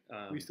 we should.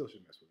 We still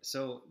should mess with it.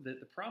 So the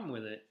problem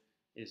with it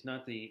is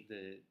not the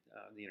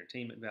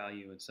entertainment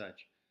value and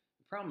such.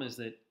 The problem is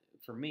that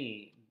for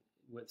me,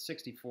 with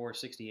 64,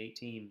 68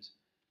 teams,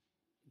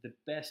 the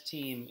best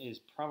team is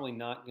probably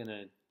not going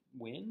to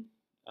win.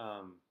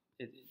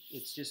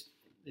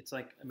 It's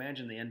like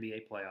imagine the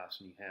NBA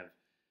playoffs and you have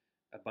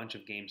a bunch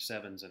of game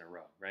 7s in a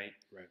row, right?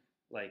 Right.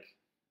 Like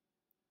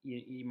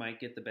you might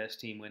get the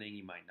best team winning,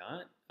 you might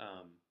not.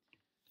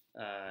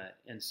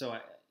 And so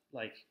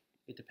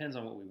it depends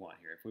on what we want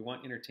here. If we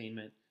want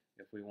entertainment,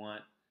 if we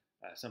want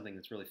something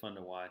that's really fun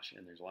to watch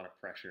and there's a lot of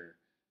pressure,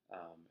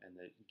 and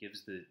that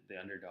gives the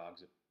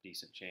underdogs a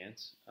decent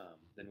chance,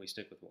 then we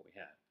stick with what we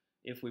have.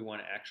 If we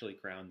want to actually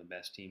crown the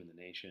best team in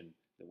the nation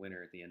the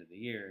winner at the end of the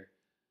year,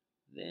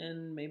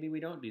 then maybe we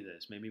don't do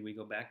this. Maybe we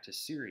go back to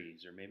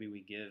series, or maybe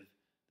we give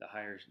the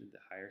higher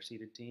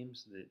seeded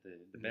teams,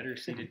 the better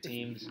seeded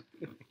teams,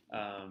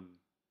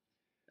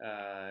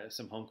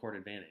 some home court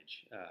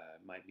advantage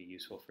might be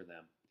useful for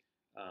them,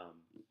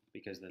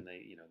 because then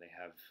they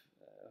have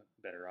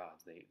better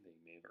odds. They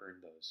may have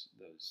earned those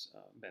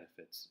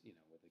benefits with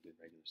a good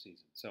regular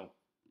season. So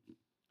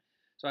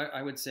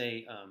I would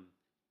say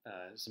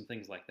some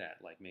things like that,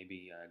 like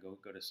maybe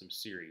go to some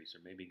series, or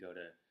maybe go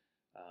to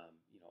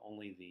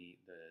only the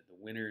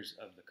winners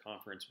of the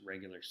conference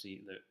regular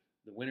season,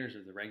 the winners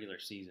of the regular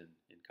season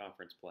in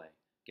conference play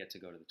get to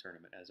go to the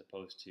tournament, as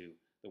opposed to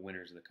the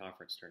winners of the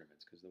conference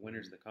tournaments, because the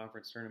winners of the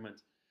conference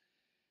tournaments,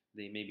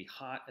 they may be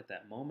hot at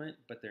that moment,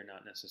 but they're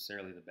not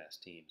necessarily the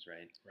best teams,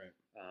 right? Right.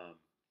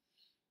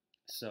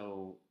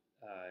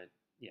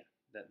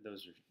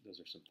 Those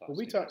are some thoughts. Well,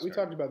 we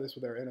talked about this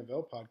with our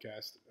NFL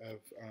podcast of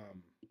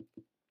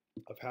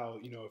how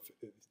if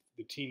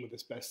the team with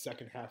its best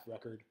second half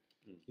record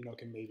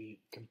can maybe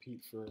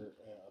compete for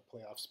a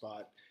playoff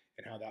spot,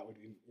 and how that would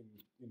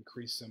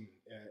increase some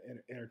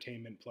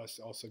entertainment, plus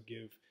also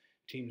give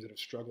teams that have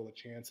struggled a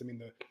chance. I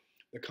mean,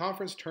 the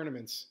conference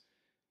tournaments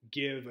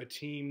give a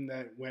team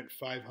that went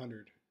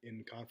 500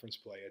 in conference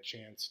play a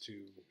chance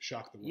to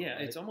shock the world. Yeah,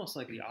 right? It's almost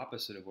like the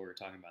opposite of what we're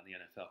talking about in the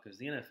NFL, because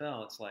the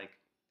NFL, it's like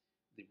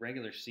the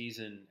regular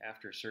season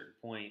after a certain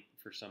point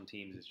for some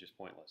teams is just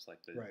pointless. Like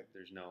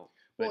there's no.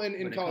 Well,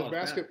 in college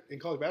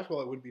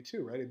basketball, it would be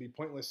too, right? It'd be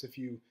pointless if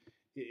you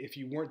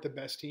weren't the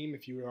best team,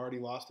 if you had already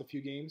lost a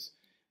few games,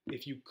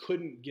 if you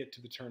couldn't get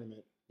to the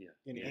tournament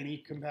in any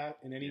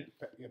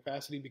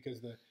capacity,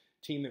 because the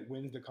team that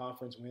wins the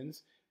conference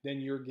wins, then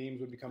your games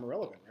would become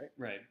irrelevant, right?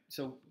 Right.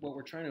 So what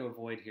we're trying to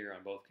avoid here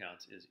on both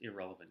counts is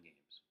irrelevant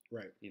games.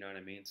 Right. You know what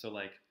I mean? So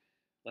like,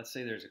 let's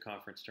say there's a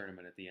conference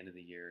tournament at the end of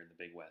the year in the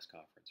Big West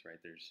Conference, right?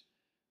 There's,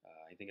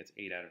 I think it's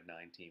 8 out of 9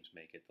 teams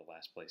make it. The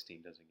last place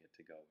team doesn't get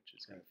to go, which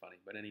is kind of funny.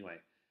 But anyway,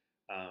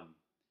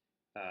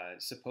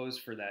 suppose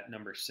for that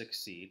number 6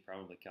 seed,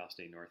 probably Cal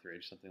State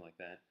Northridge, something like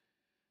that.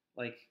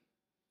 Like,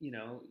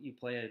 you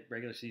play a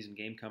regular season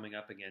game coming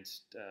up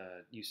against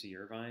UC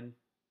Irvine.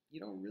 You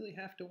don't really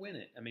have to win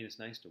it. I mean, it's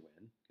nice to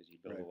win because you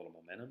build a little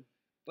momentum.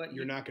 But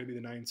you're not going to be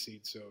the 9th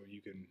seed, so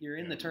you're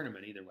in the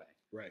tournament either way.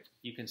 Right.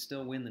 You can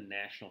still win the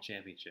national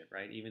championship,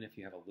 right? Even if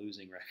you have a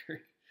losing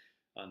record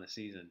on the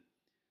season.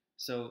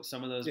 So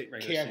some of those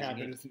regular season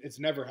games, it's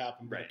never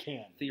happened, but it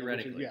can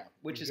theoretically,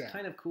 which is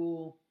kind of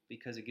cool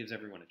because it gives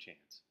everyone a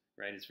chance,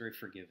 right? It's very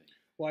forgiving.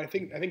 Well, I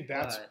think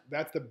that's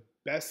the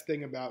best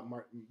thing about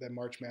that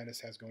March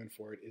Madness has going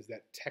for it, is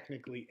that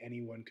technically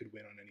anyone could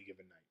win on any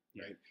given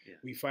night, right? Yeah.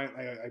 We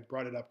I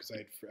brought it up because I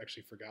had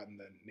actually forgotten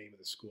the name of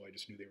the school. I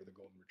just knew they were the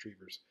Golden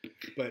Retrievers,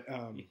 but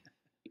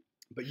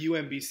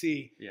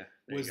UMBC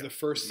was the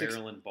first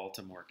Maryland,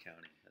 Baltimore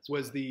County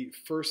was the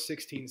first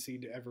 16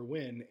 seed to ever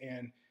win,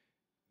 and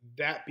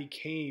that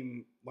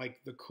became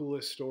like the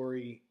coolest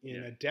story in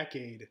a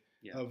decade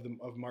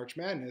of March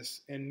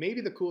Madness, and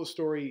maybe the coolest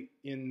story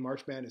in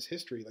March Madness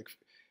history. Like,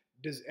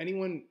 does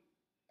anyone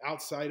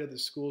outside of the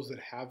schools that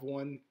have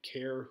won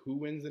care who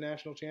wins the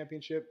national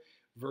championship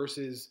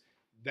versus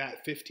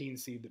that 15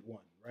 seed that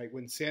won, right?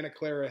 When Santa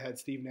Clara had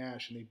Steve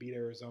Nash and they beat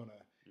Arizona,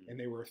 and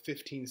they were a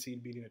 15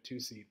 seed beating a 2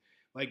 seed,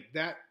 like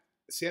that,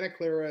 Santa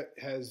Clara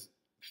has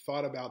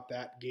thought about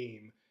that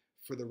game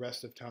for the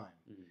rest of time,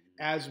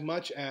 as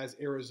much as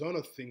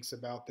Arizona thinks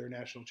about their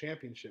national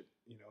championship,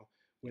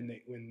 when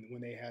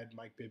they had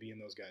Mike Bibby and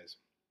those guys.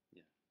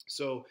 Yeah.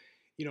 So,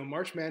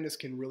 March Madness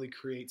can really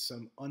create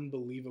some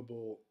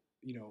unbelievable,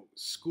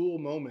 school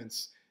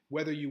moments,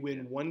 whether you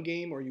win one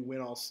game or you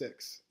win all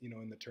 6,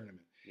 in the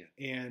tournament. Yeah.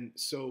 And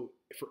so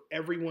for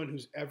everyone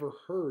who's ever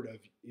heard of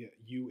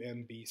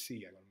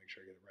UMBC, I want to make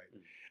sure I get it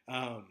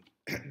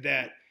right,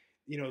 that,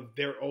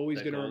 they're always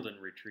going to... Golden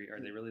Retriever.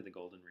 Are they really the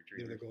Golden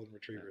Retrievers? They're the Golden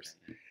Retrievers,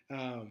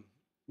 okay.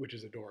 Which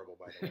is adorable,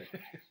 by the way.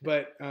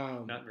 But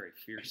not very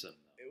fearsome,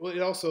 though. Well,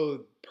 it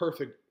also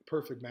perfect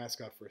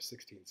mascot for a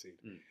 16 seed.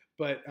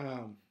 But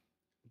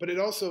it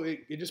also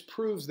it just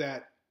proves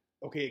that,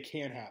 okay, it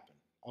can happen.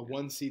 A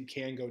 1 seed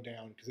can go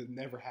down because it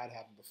never had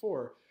happened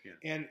before. Yeah.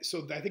 And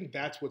so I think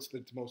that's what's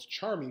the most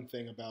charming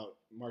thing about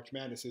March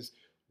Madness is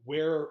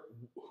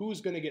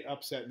who's going to get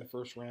upset in the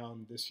first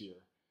round this year.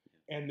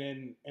 Yeah. And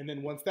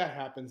then once that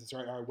happens, it's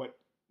all right,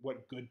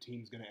 what good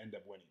team's going to end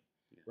up winning,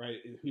 right?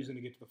 Who's going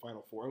to get to the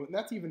Final Four? And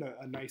that's even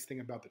a nice thing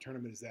about the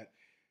tournament, is that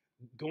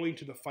going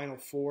to the Final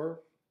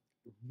Four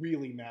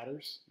really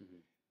matters,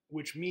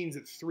 which means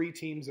that 3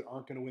 teams that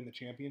aren't going to win the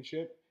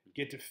championship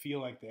get to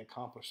feel like they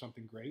accomplished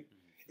something great.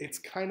 It's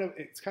kind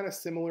of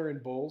similar in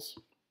bowls,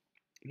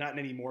 not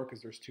anymore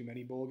because there's too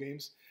many bowl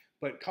games.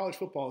 But college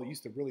football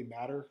used to really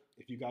matter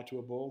if you got to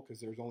a bowl because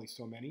there's only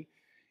so many.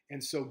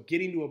 And so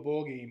getting to a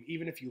bowl game,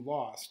 even if you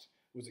lost,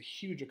 was a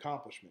huge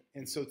accomplishment.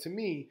 And so to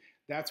me,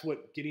 that's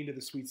what getting to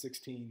the Sweet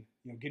 16,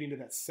 getting to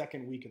that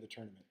second week of the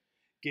tournament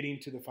getting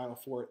to the Final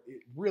Four,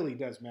 it really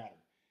does matter.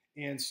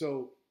 And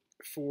so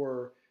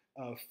for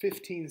a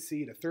 15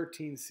 seed, a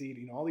 13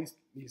 seed, all these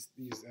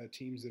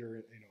teams that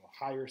are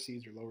higher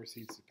seeds or lower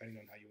seeds, depending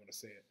on how you want to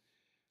say it,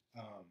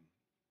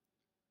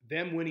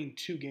 them winning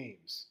 2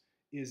 games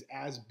is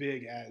as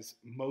big as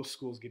most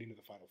schools getting to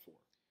the Final Four,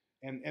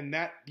 and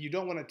that you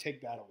don't want to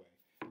take that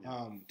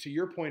away. To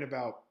your point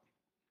about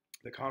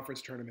the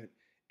conference tournament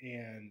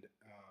and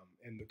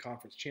the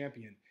conference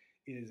champion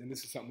is, and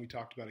this is something we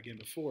talked about again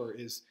before,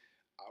 is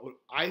what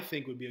I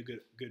think would be a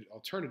good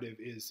alternative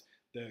is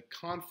the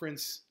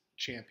conference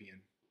champion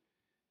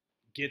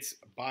gets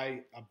a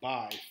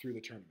bye through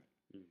the tournament.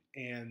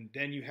 And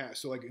then you have,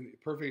 so like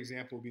a perfect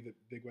example would be the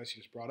Big West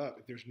you just brought up.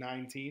 If there's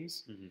 9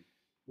 teams,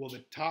 well,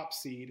 the top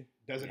seed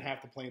doesn't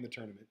have to play in the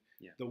tournament.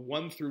 Yeah. The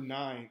 1 through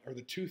 9 or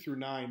the 2 through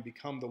 9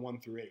 become the 1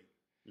 through 8.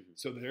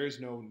 So there is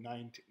no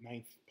ninth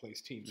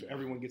place team. So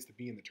everyone gets to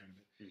be in the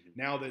tournament.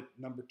 Now the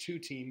number 2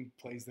 team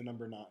plays the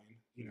number 9,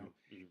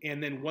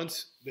 and then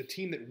once the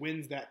team that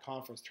wins that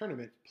conference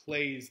tournament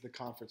plays the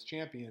conference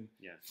champion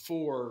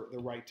for the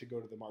right to go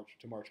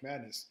to March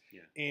Madness.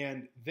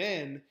 And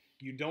then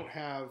you don't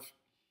have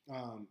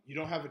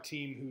a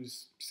team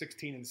who's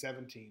 16 and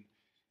 17,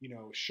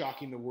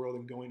 shocking the world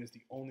and going as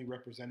the only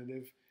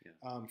representative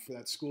for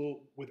that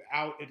school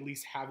without at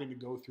least having to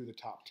go through the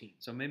top team.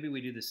 So maybe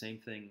we do the same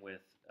thing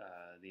with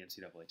the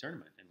NCAA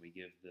tournament, and we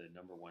give the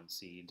number 1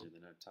 seeds or the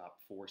top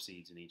 4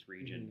 seeds in each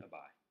region a bye.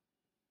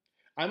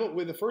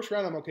 With the first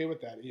round, I'm okay with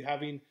that.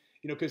 Having,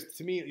 because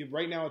to me,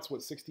 right now it's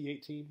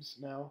 68 teams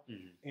now,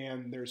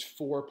 and there's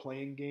 4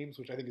 playing games,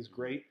 which I think is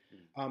great.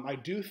 I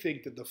do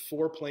think that the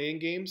 4 playing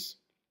games,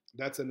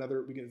 that's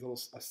another, we get a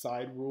little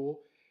aside rule.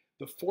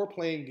 The 4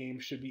 playing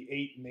games should be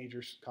 8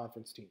 major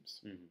conference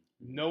teams.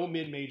 No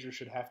mid-major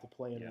should have to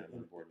play in it. I'm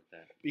on board with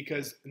that.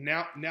 Because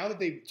now that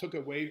they took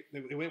away,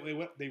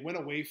 they went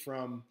away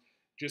from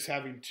just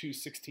having 2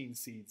 16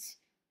 seeds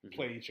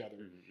play each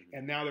other,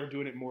 and now they're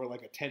doing it more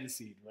like a 10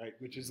 seed, right?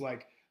 Which is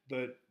like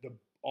the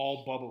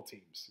all bubble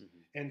teams.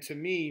 And to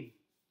me,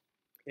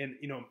 and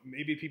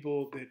maybe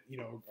people that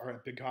are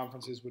at big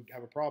conferences would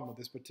have a problem with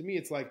this, but to me,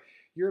 it's like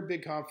you're a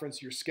big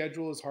conference, your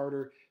schedule is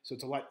harder, so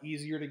it's a lot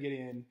easier to get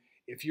in.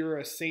 If you're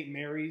a St.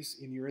 Mary's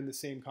and you're in the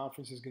same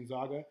conference as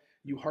Gonzaga,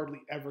 you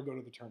hardly ever go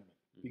to the tournament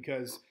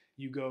because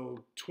you go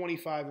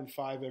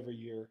 25-5 every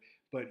year,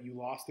 but you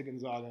lost to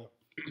Gonzaga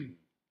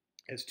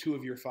as 2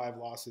 of your 5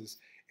 losses,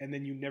 and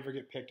then you never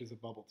get picked as a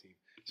bubble team.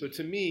 So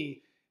to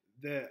me,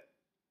 the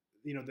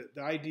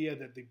idea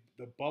that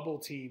the bubble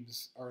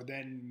teams are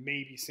then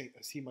maybe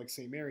a team like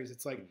St. Mary's,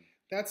 it's like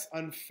that's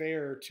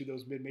unfair to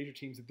those mid-major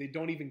teams that they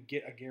don't even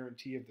get a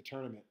guarantee of the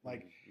tournament.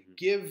 Like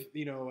give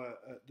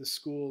the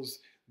schools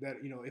that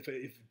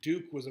if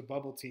Duke was a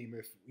bubble team,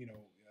 if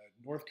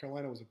North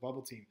Carolina was a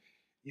bubble team,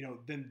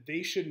 then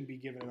they shouldn't be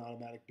given an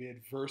automatic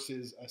bid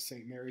versus a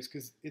St. Mary's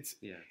because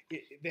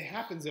it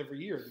happens every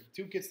year.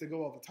 Duke gets to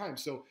go all the time,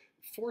 so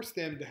force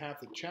them to have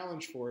to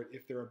challenge for it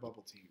if they're a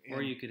bubble team.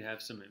 Or you could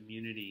have some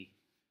immunity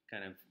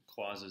kind of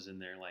clauses in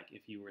there, like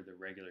if you were the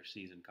regular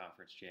season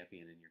conference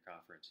champion in your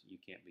conference, you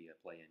can't be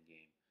a play-in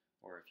game.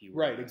 Or if you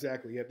were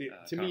exactly. Yeah,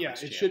 to me,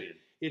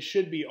 it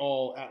should be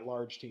all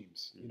at-large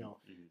teams.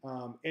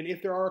 And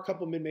if there are a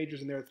couple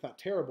mid-majors in there, it's not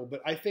terrible.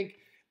 But I think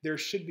there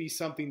should be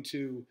something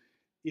to,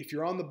 if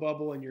you're on the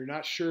bubble and you're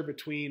not sure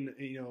between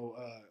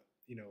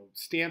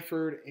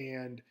Stanford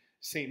and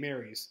St.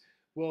 Mary's.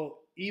 Well,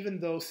 even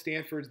though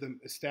Stanford's the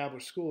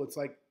established school, it's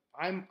like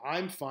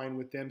I'm fine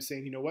with them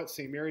saying, you know what,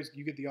 St. Mary's,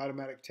 you get the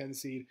automatic 10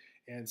 seed,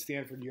 and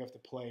Stanford, you have to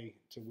play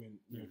to win,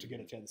 to get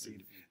a 10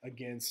 seed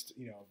against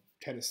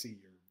Tennessee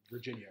or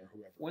Virginia or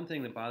whoever. One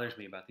thing that bothers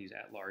me about these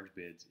at-large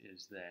bids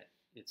is that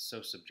it's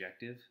so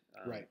subjective.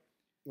 Right.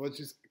 Well, it's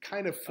just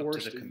kind of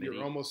forced.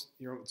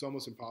 It's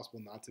almost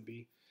impossible not to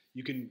be.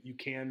 You can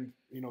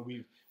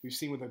we've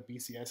seen with like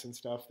BCS and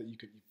stuff that you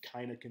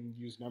kind of can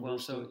use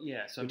numbers to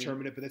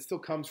determine it, but that still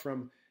comes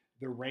from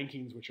the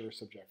rankings, which are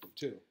subjective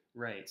too.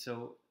 Right.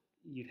 So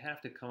you'd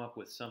have to come up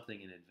with something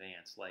in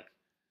advance, like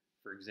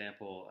for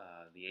example,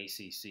 the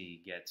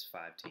ACC gets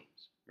 5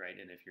 teams, right?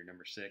 And if you're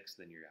number 6,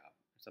 then you're out,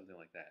 or something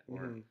like that.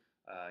 Or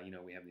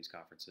we have these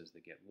conferences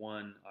that get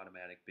 1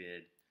 automatic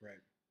bid. Right.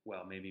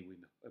 Well, maybe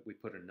we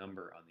put a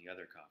number on the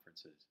other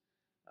conferences.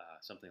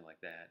 Something like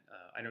that.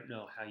 I don't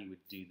know how you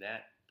would do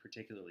that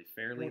particularly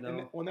fairly,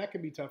 though. And that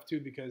can be tough, too,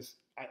 because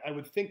I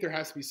would think there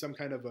has to be some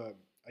kind of a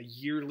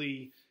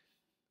yearly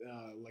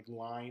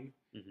line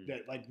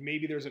that, like,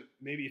 maybe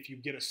if you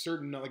get a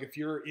certain, like, if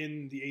you're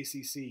in the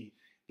ACC,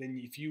 then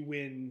if you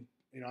win,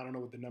 I don't know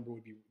what the number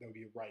would be, that would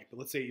be right, but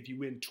let's say if you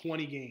win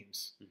 20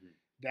 games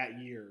that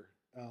year,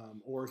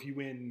 or if you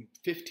win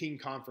 15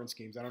 conference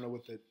games, I don't know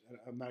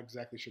I'm not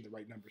exactly sure the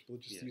right numbers, but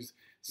let's just use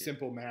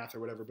simple math or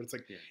whatever. But it's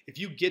like if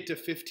you get to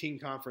 15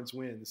 conference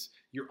wins,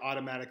 you're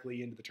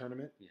automatically into the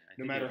tournament,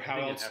 no matter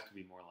how else. It'd have to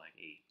be more like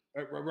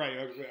 8.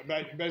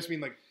 Right. I just mean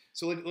like,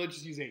 so let's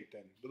just use 8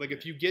 then. But like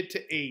if you get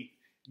to 8,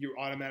 you're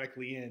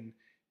automatically in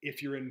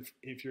if you're in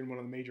one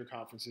of the major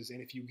conferences,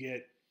 and if you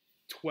get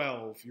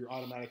 12, you're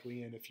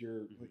automatically in. If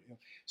you're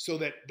so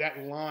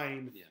that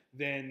line,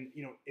 then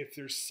if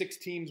there's 6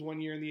 teams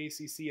one year in the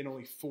ACC and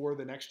only 4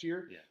 the next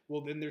year,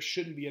 well then there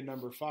shouldn't be a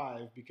number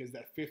 5 because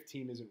that 5th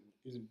team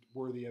isn't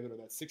worthy of it, or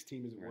that 6th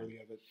team isn't worthy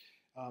of it,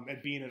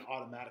 at being an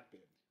automatic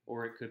bid.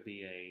 Or it could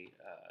be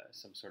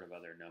some sort of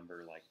other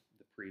number, like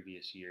the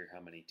previous year,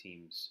 how many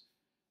teams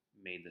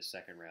made the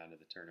second round of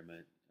the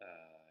tournament,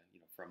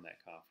 from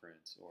that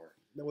conference, or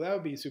well, that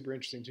would be super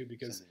interesting too,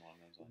 because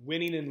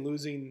winning and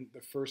losing the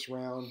first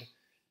round,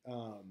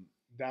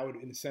 that would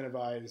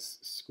incentivize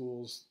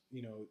schools,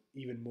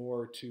 even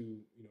more to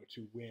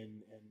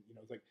win. And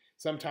it's like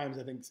sometimes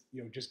I think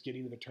just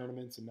getting to the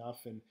tournament's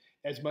enough. And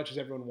as much as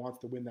everyone wants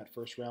to win that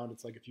first round,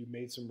 it's like if you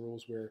made some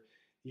rules where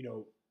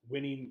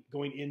winning,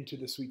 going into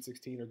the Sweet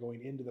 16 or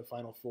going into the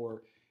Final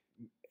Four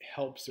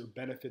helps or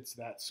benefits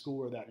that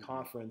school or that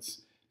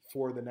conference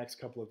for the next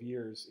couple of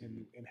years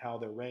in how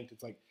they're ranked.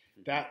 It's like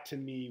that to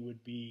me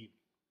would be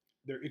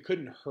there. It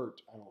couldn't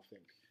hurt, I don't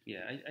think.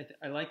 Yeah,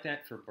 I like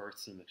that for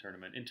berths in the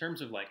tournament. In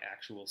terms of like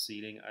actual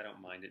seeding, I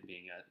don't mind it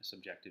being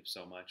subjective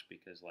so much,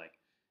 because like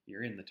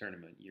you're in the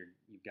tournament, you've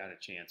got a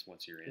chance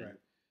once you're in. Right.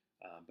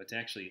 But to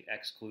actually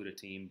exclude a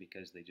team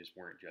because they just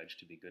weren't judged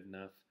to be good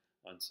enough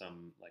on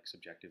some like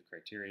subjective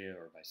criteria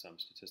or by some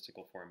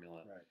statistical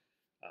formula,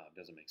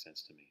 doesn't make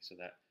sense to me. So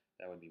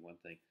that would be one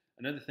thing.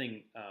 Another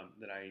thing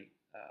that I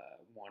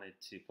wanted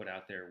to put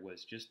out there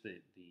was just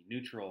the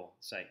neutral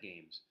site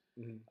games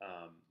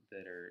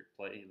that are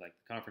played, like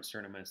the conference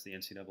tournaments, the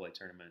NCAA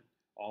tournament,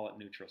 all at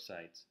neutral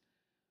sites.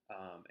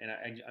 And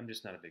I'm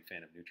just not a big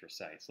fan of neutral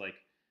sites. Like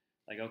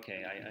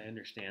okay, I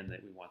understand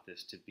that we want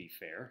this to be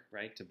fair,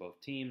 right, to both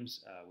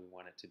teams. We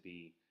want it to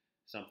be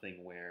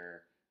something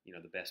where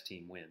the best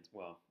team wins.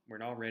 Well,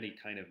 we're already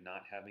kind of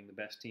not having the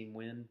best team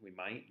win. We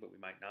might, but we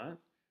might not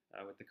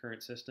with the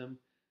current system.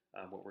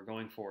 What we're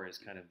going for is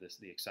kind of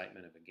the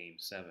excitement of a Game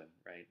 7,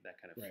 right?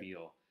 That kind of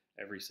feel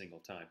every single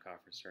time,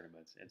 conference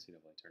tournaments,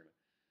 NCAA tournament.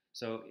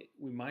 So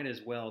we might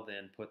as well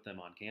then put them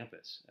on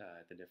campus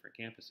at the different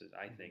campuses,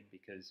 I think,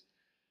 because,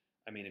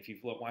 I mean, if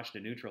you've watched a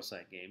neutral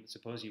site game,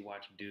 suppose you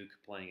watch Duke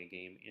playing a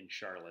game in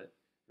Charlotte,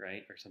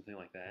 right, or something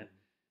like that.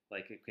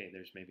 Like, okay,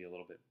 there's maybe a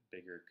little bit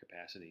bigger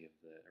capacity of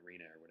the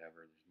arena or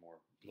whatever. There's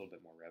a little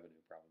bit more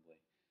revenue probably.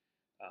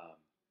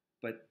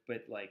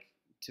 But like,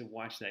 to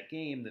watch that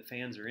game, the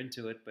fans are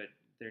into it, but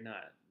they're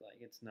not, like,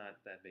 it's not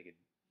that big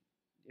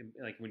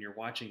like when you're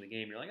watching the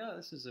game, you're like, oh,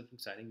 this is an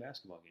exciting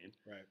basketball game.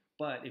 Right.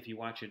 But if you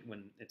watch it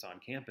when it's on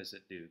campus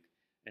at Duke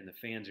and the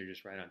fans are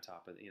just right on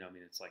top of it, I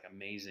mean, it's like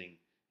amazing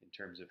in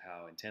terms of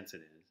how intense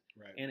it is.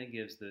 Right. And it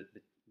gives the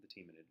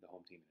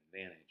home team an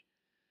advantage.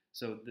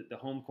 So the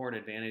home court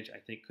advantage, I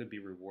think, could be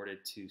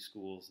rewarded to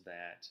schools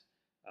that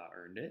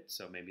earned it.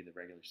 So maybe the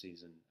regular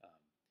season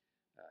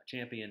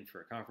champion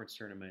for a conference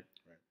tournament.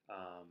 Right.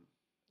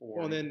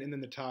 And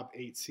then the top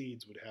 8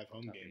 seeds would have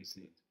home games.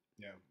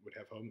 Yeah, would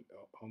have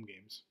home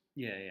games.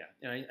 Yeah,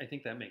 and I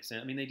think that makes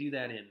sense. I mean, they do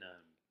that in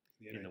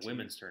the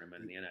women's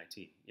tournament, in the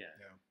NIT,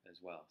 as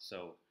well.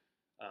 So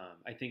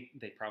I think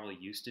they probably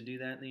used to do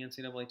that in the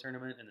NCAA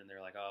tournament, and then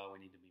they're like, oh, we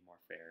need to be more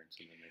fair, and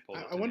so then they pulled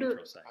it to the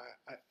neutral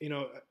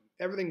site.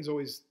 Everything's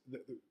always the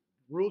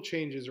rule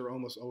changes are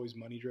almost always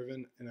money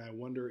driven, and I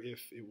wonder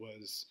if it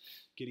was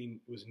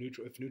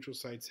neutral. If neutral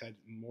sites had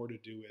more to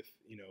do with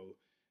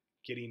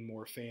getting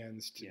more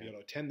fans to be able to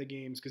attend the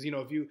games, because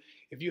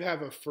if you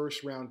have a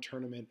first round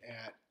tournament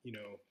at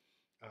the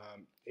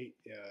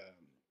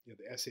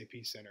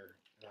SAP Center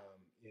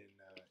in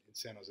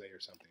San Jose or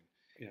something,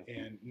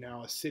 and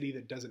now a city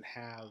that doesn't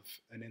have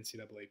an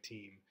NCAA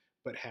team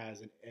but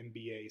has an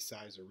NBA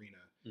size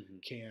arena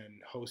can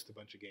host a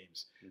bunch of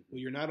games. Well,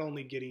 you're not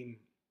only getting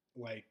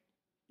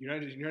you're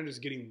not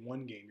just getting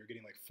one game, you're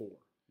getting like 4.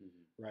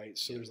 Right,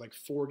 so there's like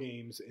 4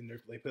 games, and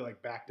they play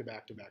like back to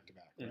back to back to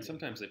back. And right?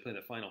 Sometimes they play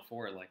the Final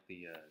Four like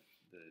the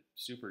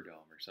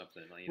Superdome or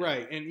something.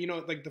 Right, and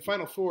like the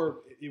Final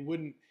Four, it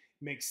wouldn't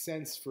make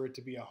sense for it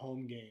to be a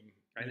home game.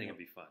 I think it'd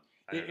be fun.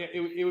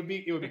 It would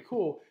be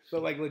cool,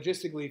 but like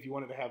logistically, if you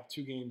wanted to have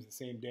 2 games the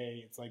same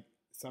day, it's like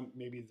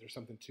maybe there's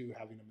something to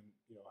having them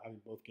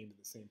having both games in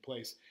the same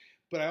place.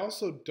 But I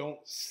also don't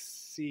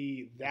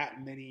see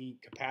that many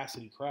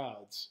capacity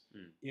crowds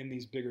in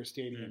these bigger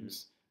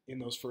stadiums. In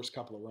those first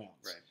couple of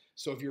rounds. Right.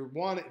 So if you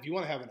want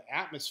to have an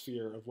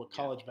atmosphere of what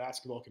college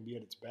basketball can be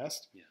at its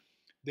best,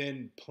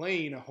 then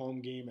playing a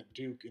home game at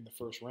Duke in the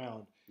first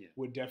round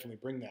would definitely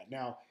bring that.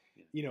 Now,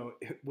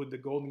 would the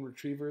Golden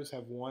Retrievers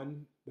have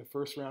won the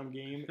first round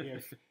game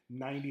if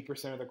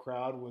 90% of the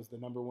crowd was the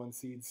number 1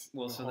 seeds?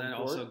 Well, so that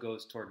also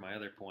goes toward my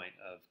other point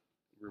of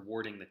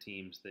rewarding the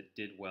teams that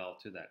did well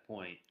to that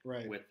point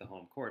with the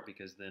home court,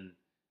 because then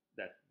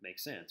that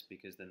makes sense,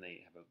 because then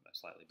they have a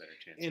slightly better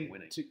chance of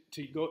winning.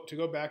 To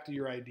go back to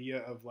your idea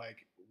of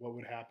like what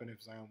would happen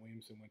if Zion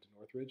Williamson went to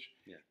Northridge?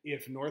 Yeah.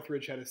 If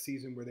Northridge had a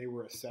season where they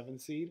were a 7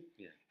 seed,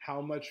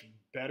 how much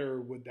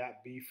better would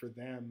that be for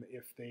them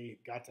if they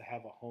got to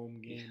have a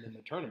home game in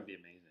the tournament?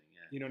 It'd be amazing.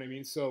 Yeah. You know what I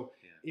mean? So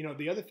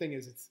the other thing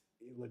is, it's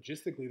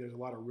logistically there's a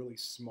lot of really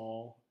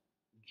small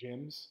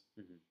gyms,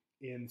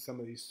 in some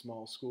of these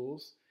small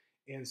schools,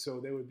 and so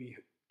they would be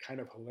kind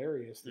of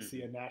hilarious to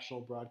see a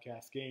national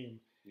broadcast game.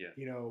 Yeah.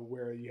 You know,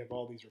 where you have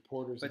all these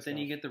reporters. But then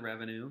you get the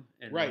revenue,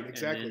 and right, then,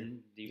 exactly. And then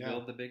you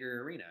build the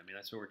bigger arena. I mean,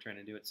 that's what we're trying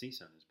to do at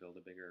CSUN is build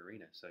a bigger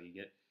arena. So you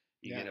get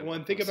well,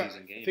 and think about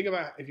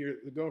if you're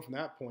going from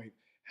that point,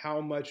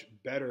 how much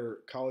better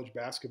college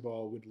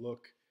basketball would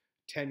look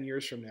 10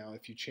 years from now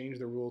if you change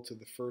the rule to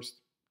the first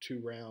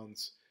 2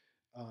 rounds.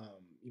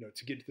 You know,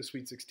 to get to the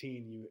Sweet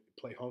 16, you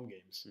play home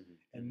games,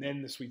 and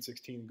then the Sweet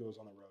 16 goes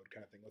on the road,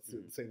 kind of thing.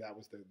 Let's say that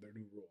was their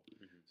new rule.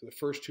 So the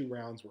first 2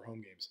 rounds were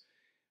home games.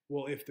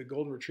 Well, if the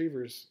Golden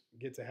Retrievers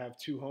get to have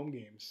 2 home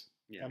games,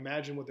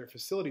 imagine what their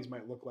facilities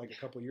might look like a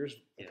couple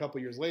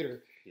years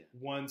later,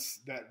 once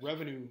that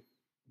revenue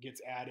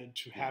gets added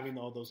to having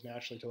all those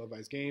nationally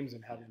televised games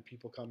and having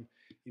people come,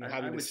 you know,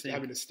 having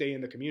to stay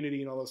in the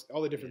community and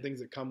all the different things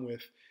that come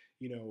with,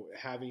 you know,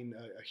 having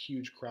a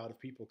huge crowd of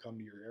people come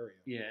to your area.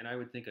 Yeah, and I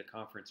would think a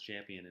conference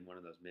champion in one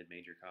of those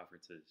mid-major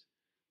conferences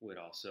would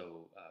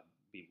also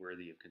be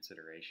worthy of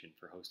consideration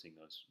for hosting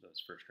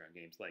those first-round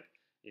games. Like,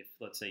 if,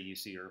 let's say,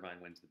 UC Irvine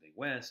wins the Big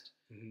West,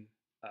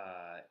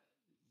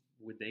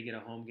 would they get a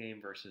home game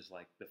versus,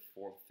 like, the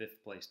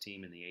 5th place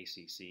team in the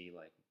ACC,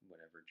 like,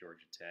 whatever,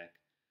 Georgia Tech?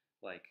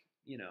 Like,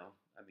 you know,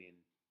 I mean,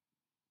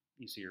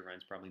 UC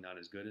Irvine's probably not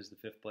as good as the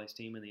 5th place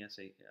team in the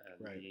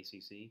the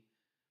ACC.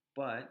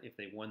 But if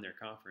they won their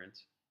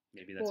conference,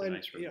 maybe that's a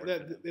nice reward. You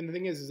know, and the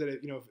thing is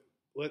that, you know,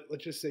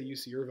 let's just say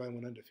UC Irvine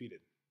went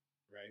undefeated,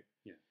 right?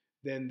 Yeah.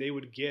 Then they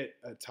would get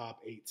a top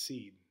 8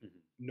 seed,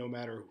 no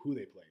matter who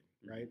they played,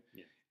 right?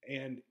 Yeah.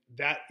 And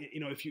that, you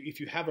know, if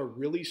you have a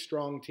really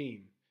strong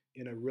team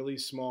in a really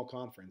small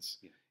conference,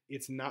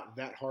 it's not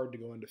that hard to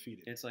go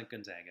undefeated. It's like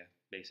Gonzaga,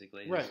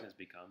 basically, has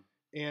become.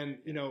 And,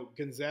 you know,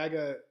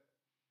 Gonzaga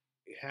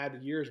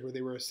had years where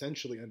they were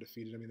essentially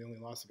undefeated. I mean, they only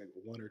lost like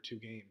 1 or 2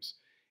 games.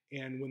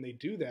 And when they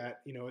do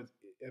that, you know,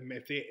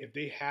 if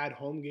they had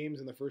home games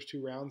in the first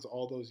 2 rounds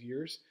all those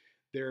years,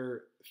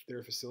 their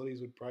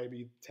facilities would probably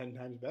be 10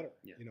 times better.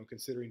 You know,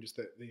 considering just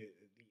the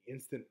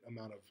instant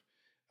amount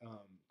of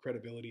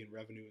credibility and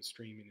revenue and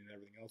streaming and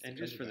everything else. And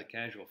just for the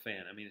casual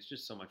fan, I mean, it's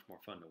just so much more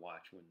fun to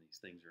watch when these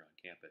things are on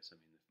campus. I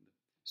mean, the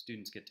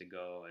students get to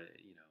go.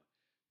 You know,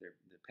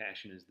 the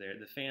passion is there.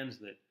 The fans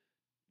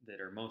that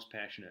are most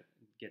passionate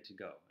get to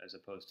go, as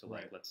opposed to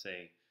like, let's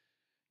say,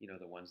 you know,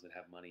 the ones that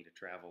have money to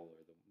travel,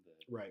 or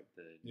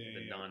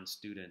the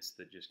non-students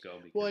that just go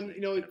because they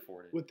can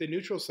afford it. With the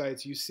neutral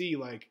sites, you see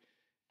like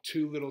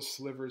 2 little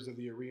slivers of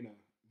the arena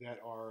that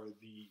are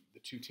the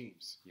 2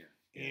 teams.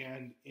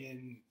 And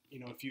in, you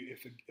know,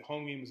 if the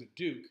home game was at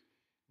Duke,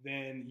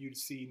 then you'd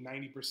see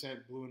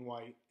 90% blue and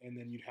white, and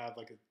then you'd have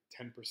like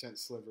a 10%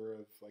 sliver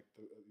of like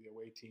the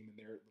away team in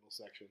their little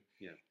section.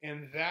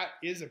 And that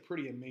is a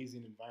pretty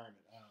amazing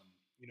environment.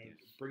 You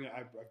know,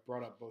 I've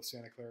brought up both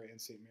Santa Clara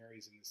and St.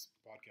 Mary's in this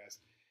podcast.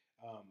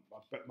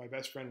 But my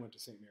best friend went to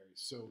St. Mary's,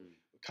 so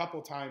a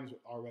couple times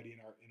already in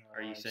our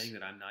Are lives. you saying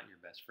that I'm not your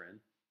best friend?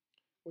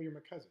 Well, you're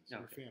my cousin, so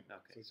okay. you're family.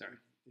 Okay, so sorry.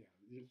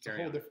 It's a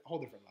whole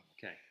different level.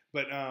 Okay.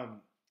 But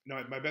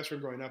no, my best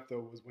friend growing up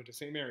though went to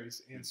St.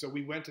 Mary's, and so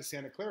we went to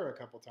Santa Clara a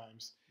couple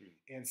times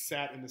and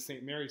sat in the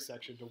St. Mary's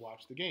section to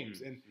watch the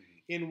games, and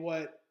in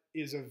what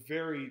is a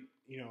very,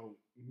 you know,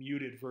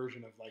 muted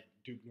version of like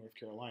Duke, North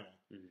Carolina.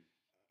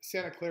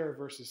 Santa Clara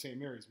versus St.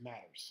 Mary's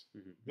matters.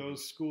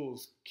 Those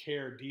schools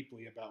care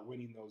deeply about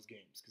winning those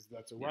games because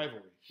that's a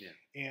rivalry.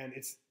 And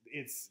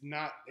it's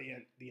not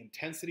the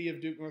intensity of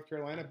Duke, North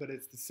Carolina, but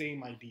it's the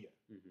same idea,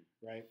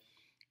 right?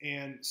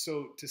 And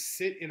so to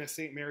sit in a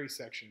St. Mary's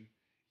section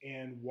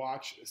and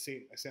watch a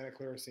Santa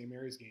Clara St.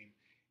 Mary's game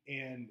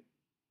and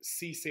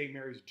see St.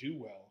 Mary's do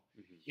well,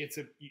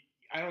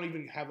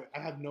 I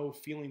have no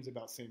feelings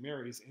about St.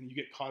 Mary's, and you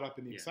get caught up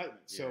in the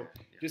excitement. So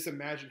just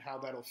imagine how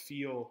that'll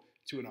feel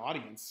to an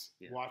audience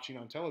watching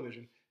on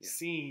television,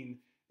 seeing,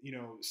 you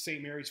know,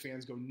 St. Mary's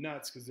fans go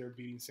nuts because they're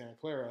beating Santa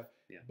Clara,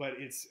 but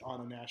it's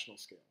on a national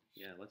scale.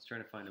 Yeah, let's try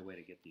to find a way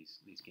to get these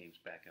games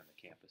back on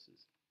the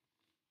campuses.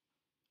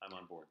 I'm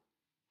on board.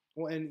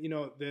 Well, and you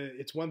know,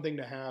 it's one thing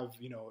to have,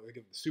 you know, like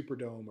the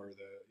Superdome or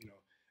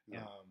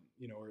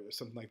or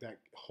something like that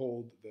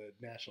hold the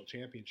national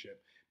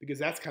championship, because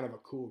that's kind of a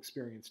cool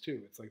experience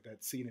too. It's like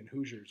that scene in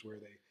Hoosiers where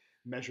they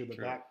measure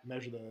the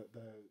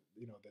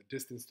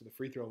distance to the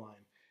free throw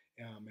line.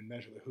 And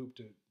measure the hoop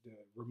to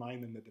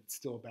remind them that it's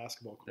still a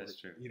basketball court. That's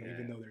true. You know,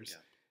 even though there's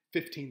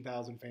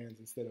 15,000 fans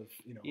instead of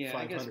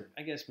 500.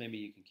 I guess maybe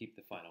you can keep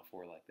the Final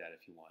Four like that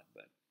if you want,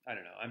 but I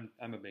don't know.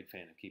 I'm a big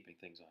fan of keeping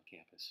things on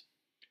campus.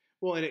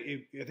 Well, and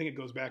I think it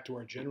goes back to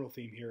our general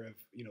theme here of,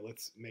 you know,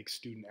 let's make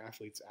student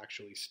athletes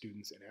actually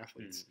students and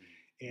athletes.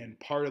 And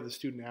part of the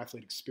student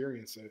athlete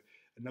experience,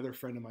 another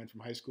friend of mine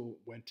from high school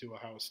went to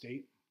Ohio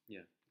State.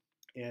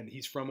 And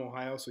he's from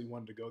Ohio, so he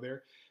wanted to go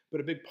there. But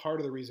a big part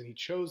of the reason he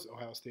chose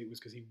Ohio State was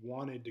because he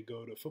wanted to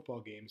go to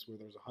football games where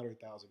there was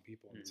 100,000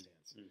 people in the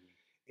stands.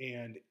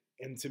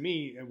 And to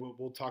me, and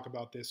we'll talk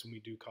about this when we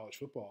do college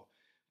football,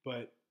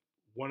 but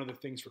one of the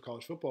things for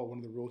college football, one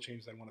of the rule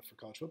changes I wanted for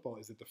college football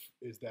is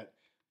that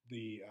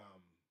the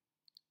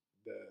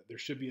there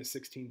should be a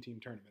 16-team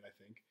tournament,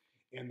 I think,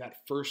 and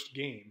that first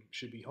game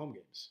should be home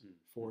games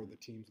for the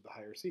teams with the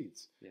higher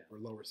seeds or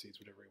lower seeds,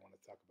 whatever you want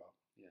to talk about.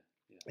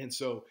 Yeah. And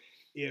so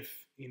if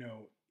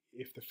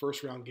the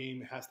first round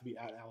game has to be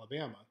at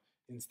Alabama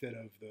instead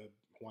of the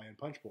Hawaiian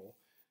Punch Bowl,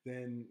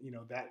 then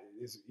that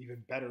is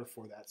even better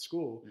for that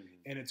school,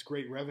 and it's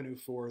great revenue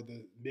for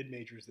the mid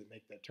majors that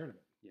make that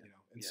tournament.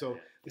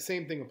 The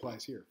same thing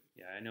applies here.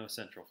 Yeah, I know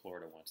Central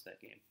Florida wants that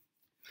game,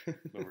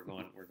 but we're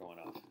going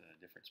off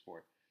a different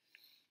sport.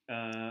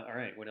 All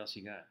right, what else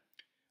you got?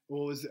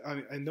 Well,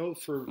 I know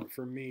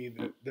for me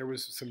that there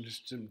was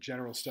some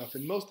general stuff,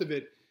 and most of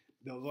it,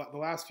 the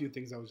last few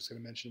things I was just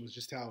going to mention was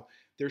just how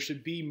there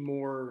should be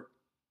more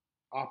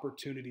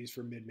opportunities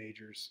for mid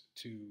majors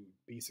to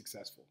be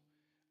successful.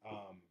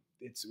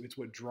 It's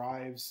what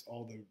drives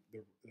all the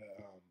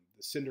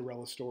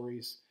Cinderella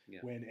stories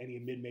when any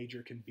mid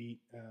major can beat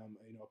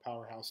a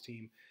powerhouse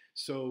team.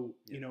 So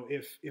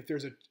if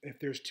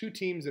there's two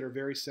teams that are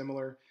very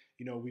similar,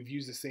 we've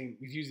used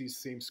these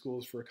same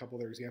schools for a couple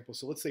of their examples.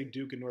 So let's say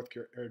Duke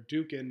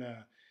and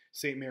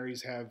St.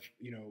 Mary's have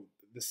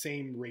the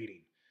same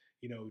rating.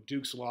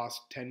 Duke's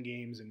lost 10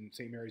 games and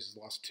St. Mary's has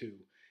lost 2,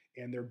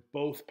 and they're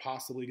both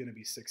possibly going to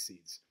be 6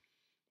 seeds.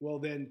 Well,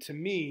 then to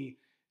me,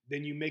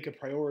 then you make a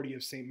priority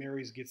if St.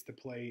 Mary's gets to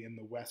play in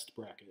the West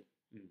bracket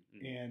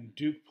and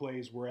Duke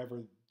plays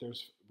wherever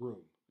there's room.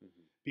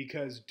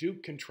 Because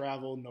Duke can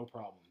travel no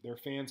problem. Their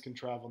fans can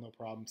travel no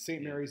problem.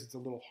 St. Mary's, it's a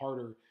little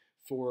harder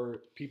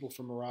for people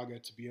from Moraga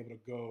to be able to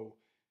go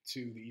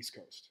to the East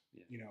Coast.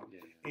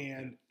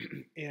 And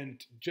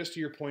just to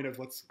your point of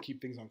let's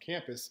keep things on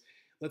campus,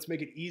 let's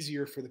make it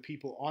easier for the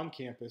people on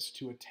campus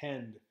to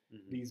attend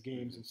these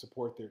games and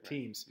support their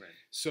teams. Right.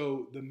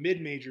 So the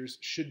mid-majors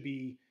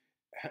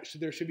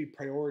there should be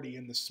priority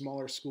in the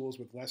smaller schools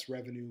with less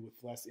revenue, with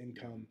less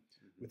income,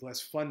 with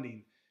less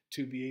funding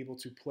to be able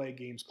to play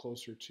games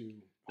closer to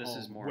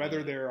home,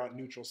 whether they're on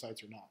neutral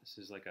sites or not. This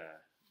is like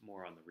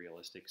more on the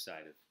realistic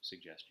side of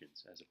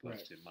suggestions as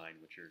opposed to mine,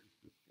 which are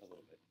a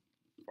little bit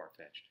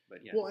far-fetched. But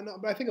yeah. Well,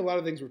 but I think a lot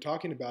of things we're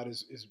talking about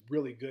is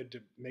really good to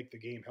make the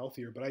game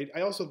healthier. But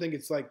I also think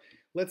it's like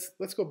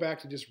let's go back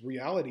to just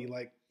reality.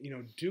 Like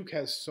Duke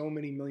has so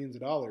many millions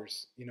of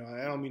dollars.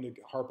 I don't mean to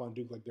harp on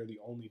Duke like they're the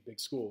only big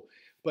school,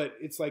 but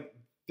it's like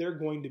they're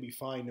going to be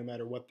fine no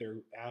matter what their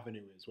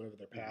avenue is, whatever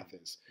their path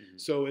is.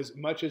 So as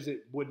much as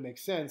it would make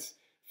sense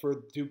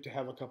for Duke to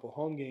have a couple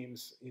home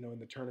games, in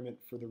the tournament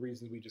for the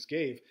reasons we just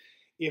gave,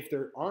 if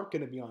they're not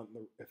going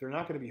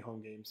to be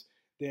home games,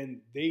 then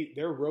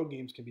their road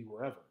games can be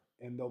wherever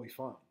and they'll be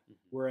fine.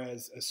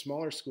 Whereas a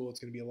smaller school, it's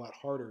going to be a lot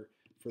harder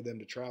for them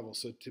to travel.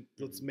 So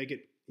let's make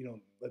it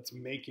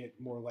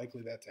more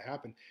likely that to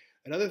happen.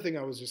 Another thing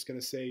I was just going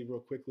to say real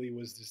quickly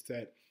was just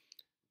that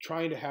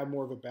trying to have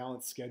more of a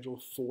balanced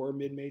schedule for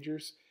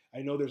mid-majors. I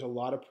know there's a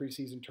lot of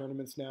preseason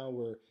tournaments now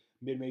where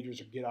mid-majors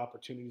get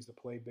opportunities to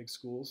play big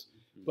schools.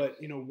 But,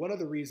 one of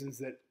the reasons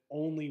that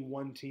only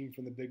one team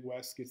from the Big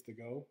West gets to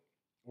go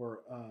or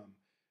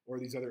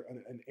these other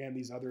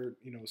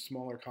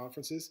smaller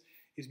conferences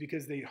is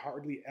because they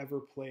hardly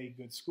ever play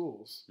good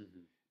schools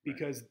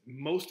because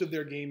most of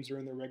their games are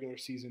in the regular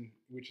season,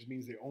 which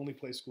means they only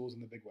play schools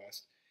in the Big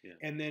West. Yeah.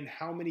 And then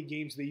how many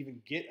games they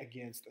even get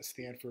against a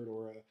Stanford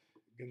or a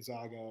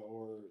Gonzaga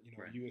or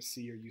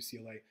USC or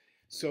UCLA. Right.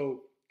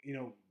 So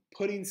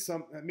putting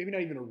some, maybe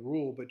not even a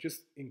rule, but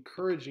just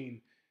encouraging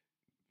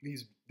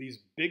these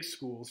big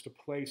schools to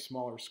play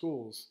smaller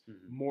schools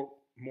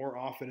more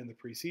often in the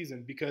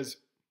preseason, because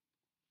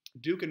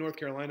Duke and North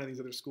Carolina, these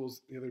other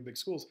schools, the other big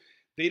schools,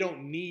 they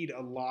don't need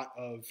a lot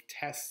of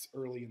tests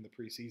early in the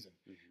preseason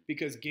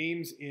because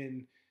games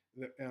in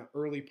the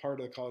early part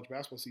of the college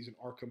basketball season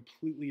are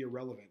completely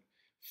irrelevant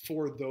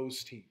for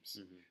those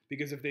teams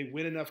because if they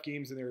win enough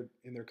games in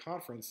their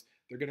conference,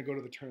 they're going to go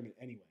to the tournament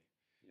anyway.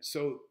 Yeah.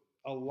 So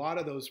a lot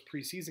of those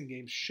preseason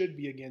games should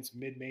be against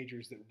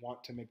mid-majors that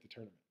want to make the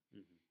tournament.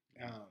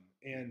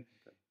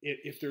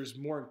 If there's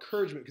more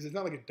encouragement, because it's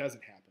not like it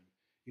doesn't happen,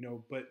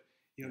 but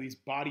these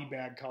body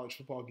bag college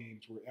football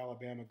games where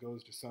Alabama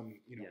goes to some,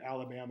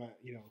 Alabama,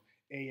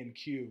 A and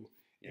Q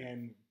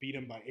and beat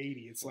them by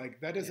 80. It's like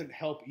that doesn't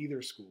help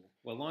either school.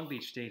 Well, Long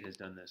Beach State has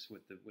done this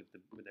with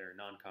their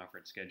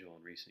non-conference schedule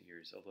in recent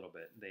years a little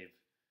bit. They've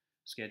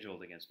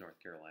scheduled against North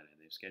Carolina.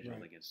 They've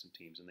scheduled against some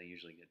teams, and they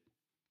usually get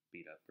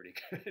beat up pretty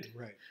good.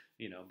 Right.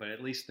 But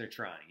at least they're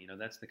trying.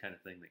 That's the kind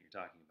of thing that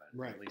you're talking about.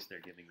 Right. At least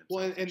they're giving them.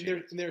 Well,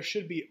 and there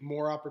should be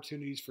more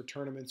opportunities for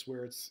tournaments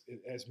where it's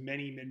as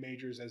many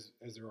mid-majors as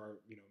there are,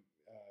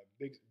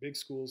 big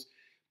schools,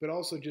 but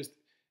also just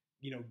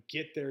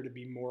get there to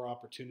be more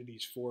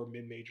opportunities for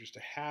mid-majors to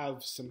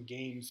have some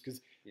games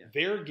because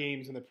their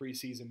games in the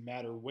preseason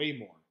matter way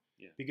more.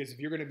 Yeah. Because if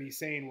you're going to be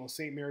saying, well,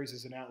 St. Mary's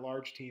is an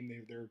at-large team,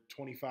 they're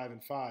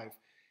 25-5,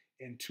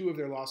 and 2 of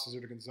their losses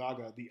are to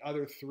Gonzaga, the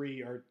other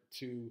 3 are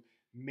to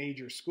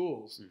major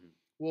schools.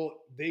 Well,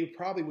 they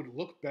probably would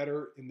look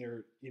better in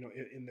their,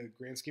 in the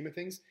grand scheme of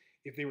things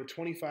if they were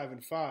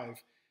 25-5,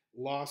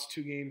 lost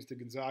 2 games to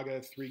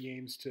Gonzaga, 3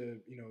 games to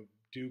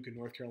Duke and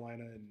North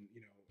Carolina and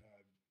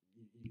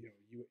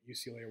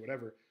UCLA or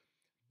whatever,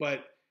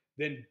 but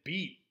then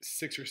beat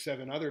 6 or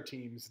 7 other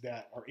teams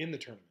that are in the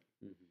tournament.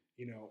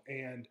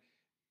 And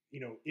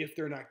if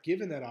they're not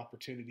given that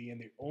opportunity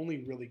and they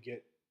only really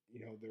get,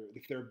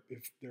 if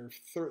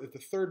the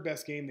third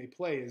best game they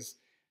play is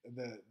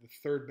the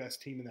third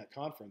best team in that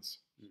conference,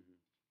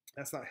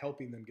 that's not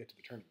helping them get to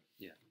the tournament.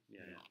 Yeah.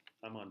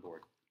 I'm on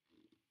board.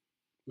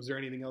 Was there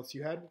anything else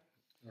you had,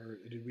 or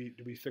did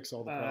we fix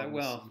all the problems?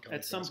 Well,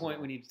 at some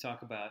point we need to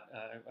talk about.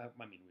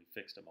 We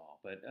fixed them all,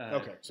 but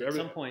okay. So at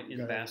some point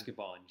in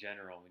basketball in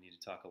general, we need to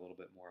talk a little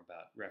bit more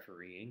about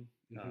refereeing,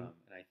 and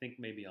I think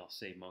maybe I'll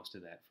save most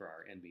of that for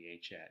our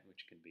NBA chat,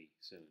 which can be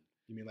soon.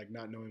 You mean like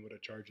not knowing what a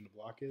charge and a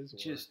block is? Or?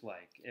 Just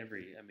like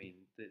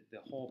the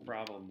whole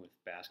problem with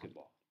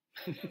basketball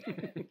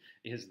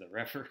is the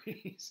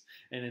referees,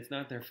 and it's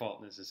not their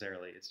fault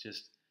necessarily. It's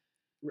just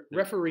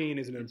refereeing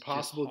is an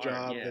impossible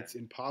job that's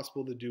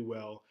impossible to do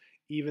well.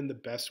 Even the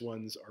best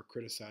ones are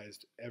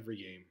criticized every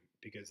game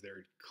because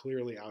they're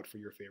clearly out for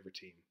your favorite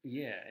team.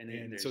 Yeah,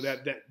 and so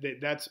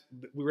that's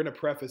we're going to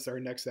preface our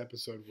next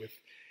episode with,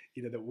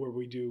 where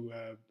we do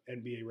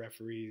NBA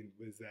refereeing,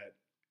 is that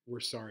we're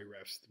sorry,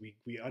 refs.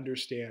 We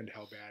understand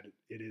how bad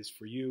it is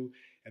for you.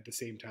 At the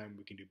same time,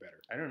 we can do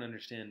better. I don't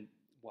understand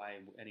why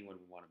anyone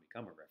would want to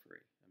become a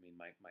referee. I mean,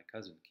 my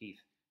cousin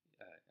Keith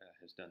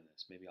has done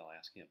this. Maybe I'll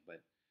ask him, but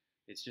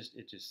it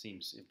just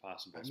seems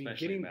impossible. I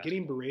mean,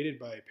 getting berated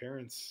by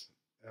parents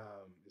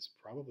is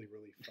probably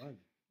really fun.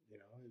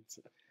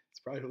 It's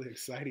probably really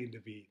exciting to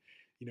be,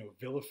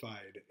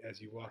 vilified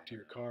as you walk to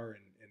your car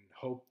and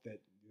hope that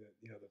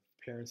the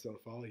parents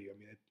don't follow you. I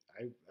mean,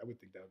 I would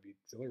think that would be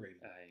exhilarating.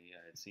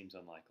 It seems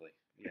unlikely.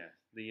 Yeah.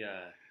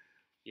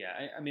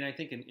 I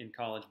think in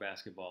college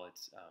basketball,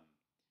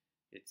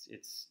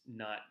 it's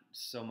not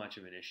so much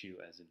of an issue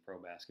as in pro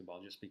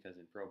basketball, just because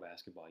in pro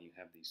basketball you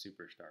have these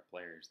superstar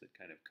players that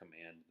kind of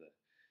command the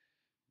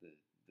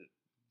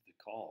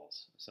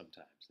calls.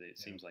 Sometimes it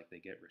seems like they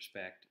get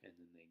respect and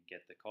then they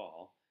get the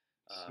call,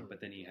 but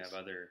then you have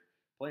other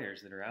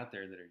players that are out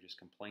there that are just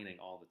complaining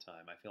all the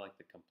time. I feel like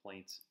the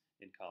complaints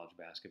in college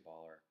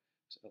basketball are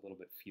a little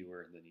bit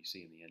fewer than you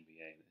see in the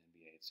NBA. In the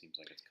NBA, it seems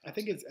like it's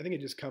constant. I think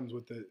it just comes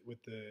with the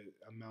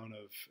amount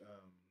of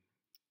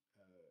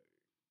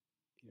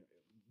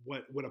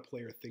what a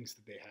player thinks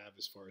that they have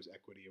as far as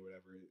equity or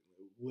whatever,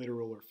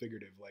 literal or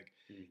figurative. Like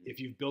if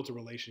you've built a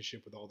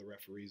relationship with all the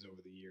referees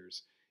over the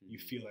years, you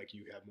feel like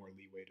you have more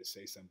leeway to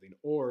say something.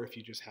 Or if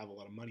you just have a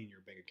lot of money in your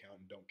bank account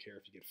and don't care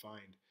if you get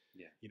fined,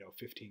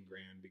 $15,000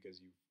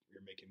 because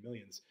you're making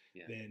millions,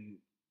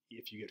 then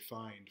if you get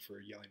fined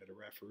for yelling at a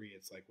referee,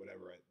 it's like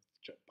whatever,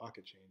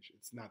 pocket change.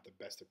 It's not the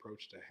best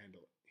approach to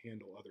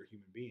handle other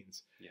human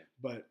beings. Yeah.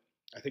 But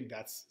I think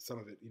that's some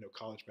of it.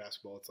 College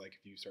basketball, it's like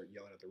if you start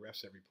yelling at the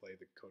refs every play,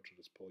 the coach will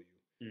just pull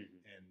you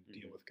and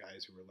deal with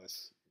guys who are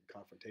less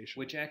confrontational.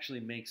 Which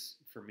actually makes,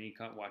 for me,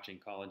 watching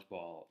college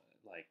ball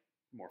like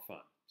more fun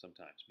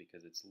sometimes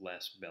because it's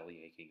less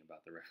belly aching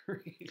about the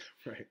referee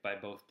by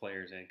both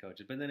players and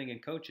coaches. But then again,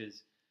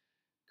 coaches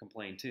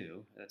complain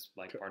too. That's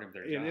like part of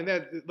their job. And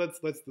that let's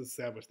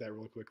establish that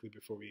real quickly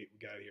before we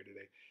got out of here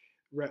today.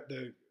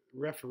 The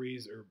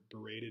referees are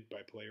berated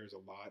by players a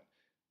lot.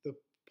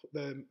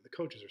 The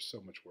coaches are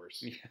so much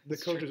worse. Yeah, the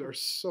coaches are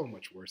so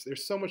much worse. They're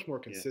so much more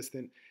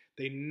consistent.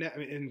 Yeah.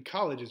 And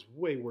college is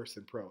way worse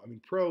than pro. I mean,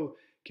 pro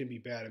can be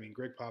bad. I mean,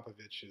 Greg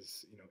Popovich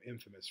is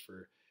infamous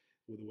for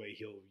the way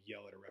he'll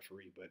yell at a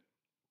referee. But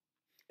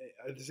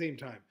at the same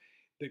time,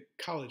 the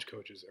college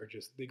coaches are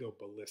they go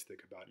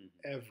ballistic about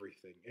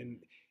everything.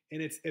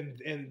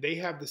 And they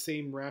have the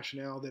same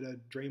rationale that a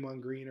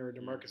Draymond Green or a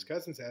DeMarcus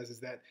Cousins has,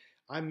 is that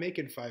I'm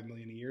making $5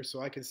 million a year,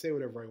 so I can say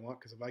whatever I want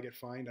because if I get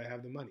fined, I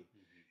have the money.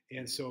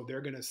 And so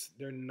they're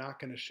not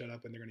gonna shut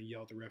up and they're gonna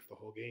yell at the ref the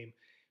whole game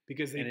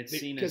because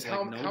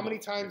how many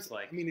times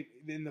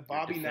in the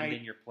Bobby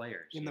Knight your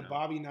players, the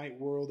Bobby Knight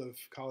world of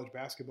college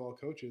basketball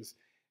coaches,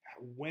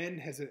 when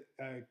has a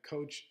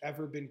coach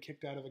ever been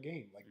kicked out of a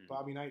game? Like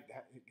Bobby Knight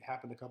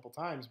happened a couple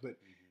times, but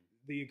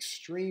the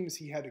extremes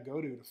he had to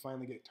go to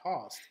finally get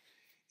tossed.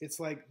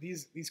 It's like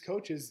these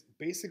coaches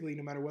basically,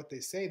 no matter what they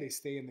say, they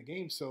stay in the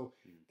game. So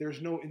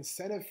there's no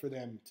incentive for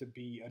them to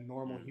be a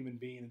normal human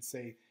being and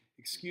say,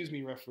 "Excuse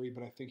me, referee,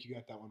 but I think you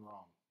got that one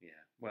wrong." Yeah.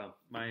 Well,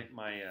 I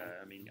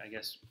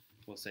guess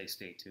we'll say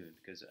stay tuned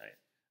because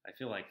I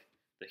feel like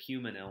the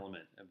human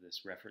element of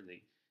this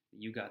referee,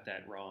 you got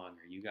that wrong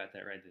or you got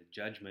that right, the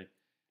judgment,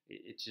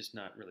 it's just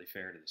not really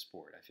fair to the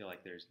sport. I feel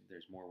like there's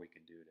more we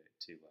can do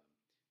to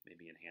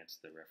maybe enhance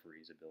the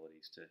referee's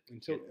abilities to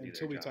until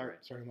we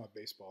start talking about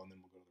baseball, and then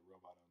we'll go to the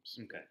robot umps.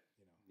 Okay.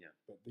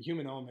 But the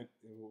human element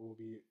will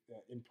be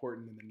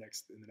important in the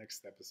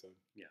next episode.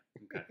 Yeah.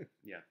 Okay.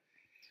 Yeah.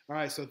 All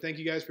right, so thank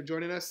you guys for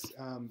joining us.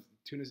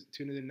 Tune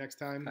in next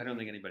time. I don't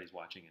think anybody's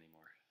watching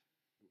anymore.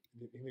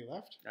 They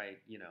left?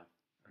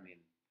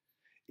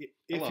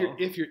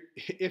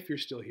 If you're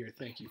still here,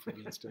 thank you for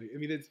being still here. I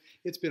mean,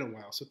 it's been a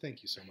while, so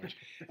thank you so much.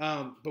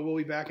 But we'll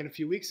be back in a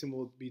few weeks, and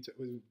we'll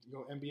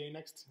go NBA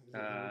next. Is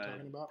that what we're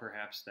talking about?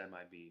 Perhaps that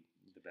might be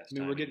the the best. I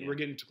mean, timing, we're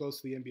getting too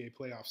close to the NBA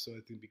playoffs, so I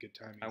think it'd be good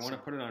timing. I want to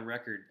put it on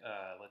record.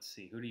 Let's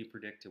see. Who do you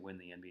predict to win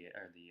the NBA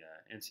or the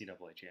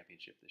NCAA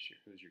championship this year?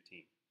 Who's your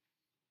team?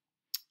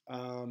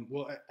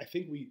 Well, I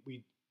think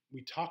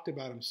we talked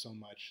about him so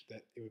much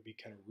that it would be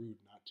kind of rude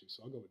not to.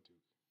 So I'll go with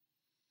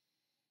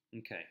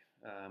Duke. Okay,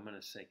 I'm going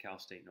to say Cal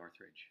State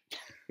Northridge.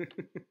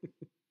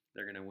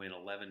 They're going to win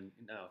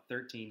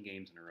 13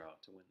 games in a row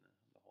to win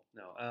the whole.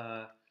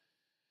 No,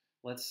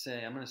 let's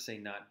say I'm going to say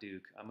not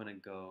Duke.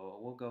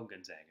 We'll go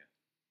Gonzaga.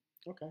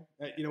 Okay.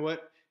 You know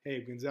what?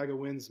 Hey, Gonzaga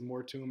wins,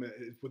 more to him.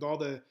 With all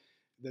the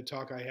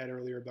talk I had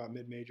earlier about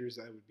mid majors,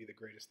 that would be the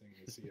greatest thing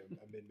to see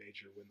a mid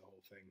major win the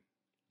whole thing.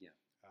 Yeah.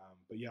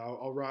 But yeah,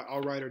 I'll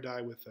ride or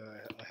die with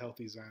a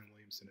healthy Zion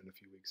Williamson in a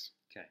few weeks.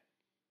 Okay.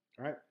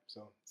 All right.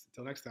 So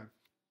until next time.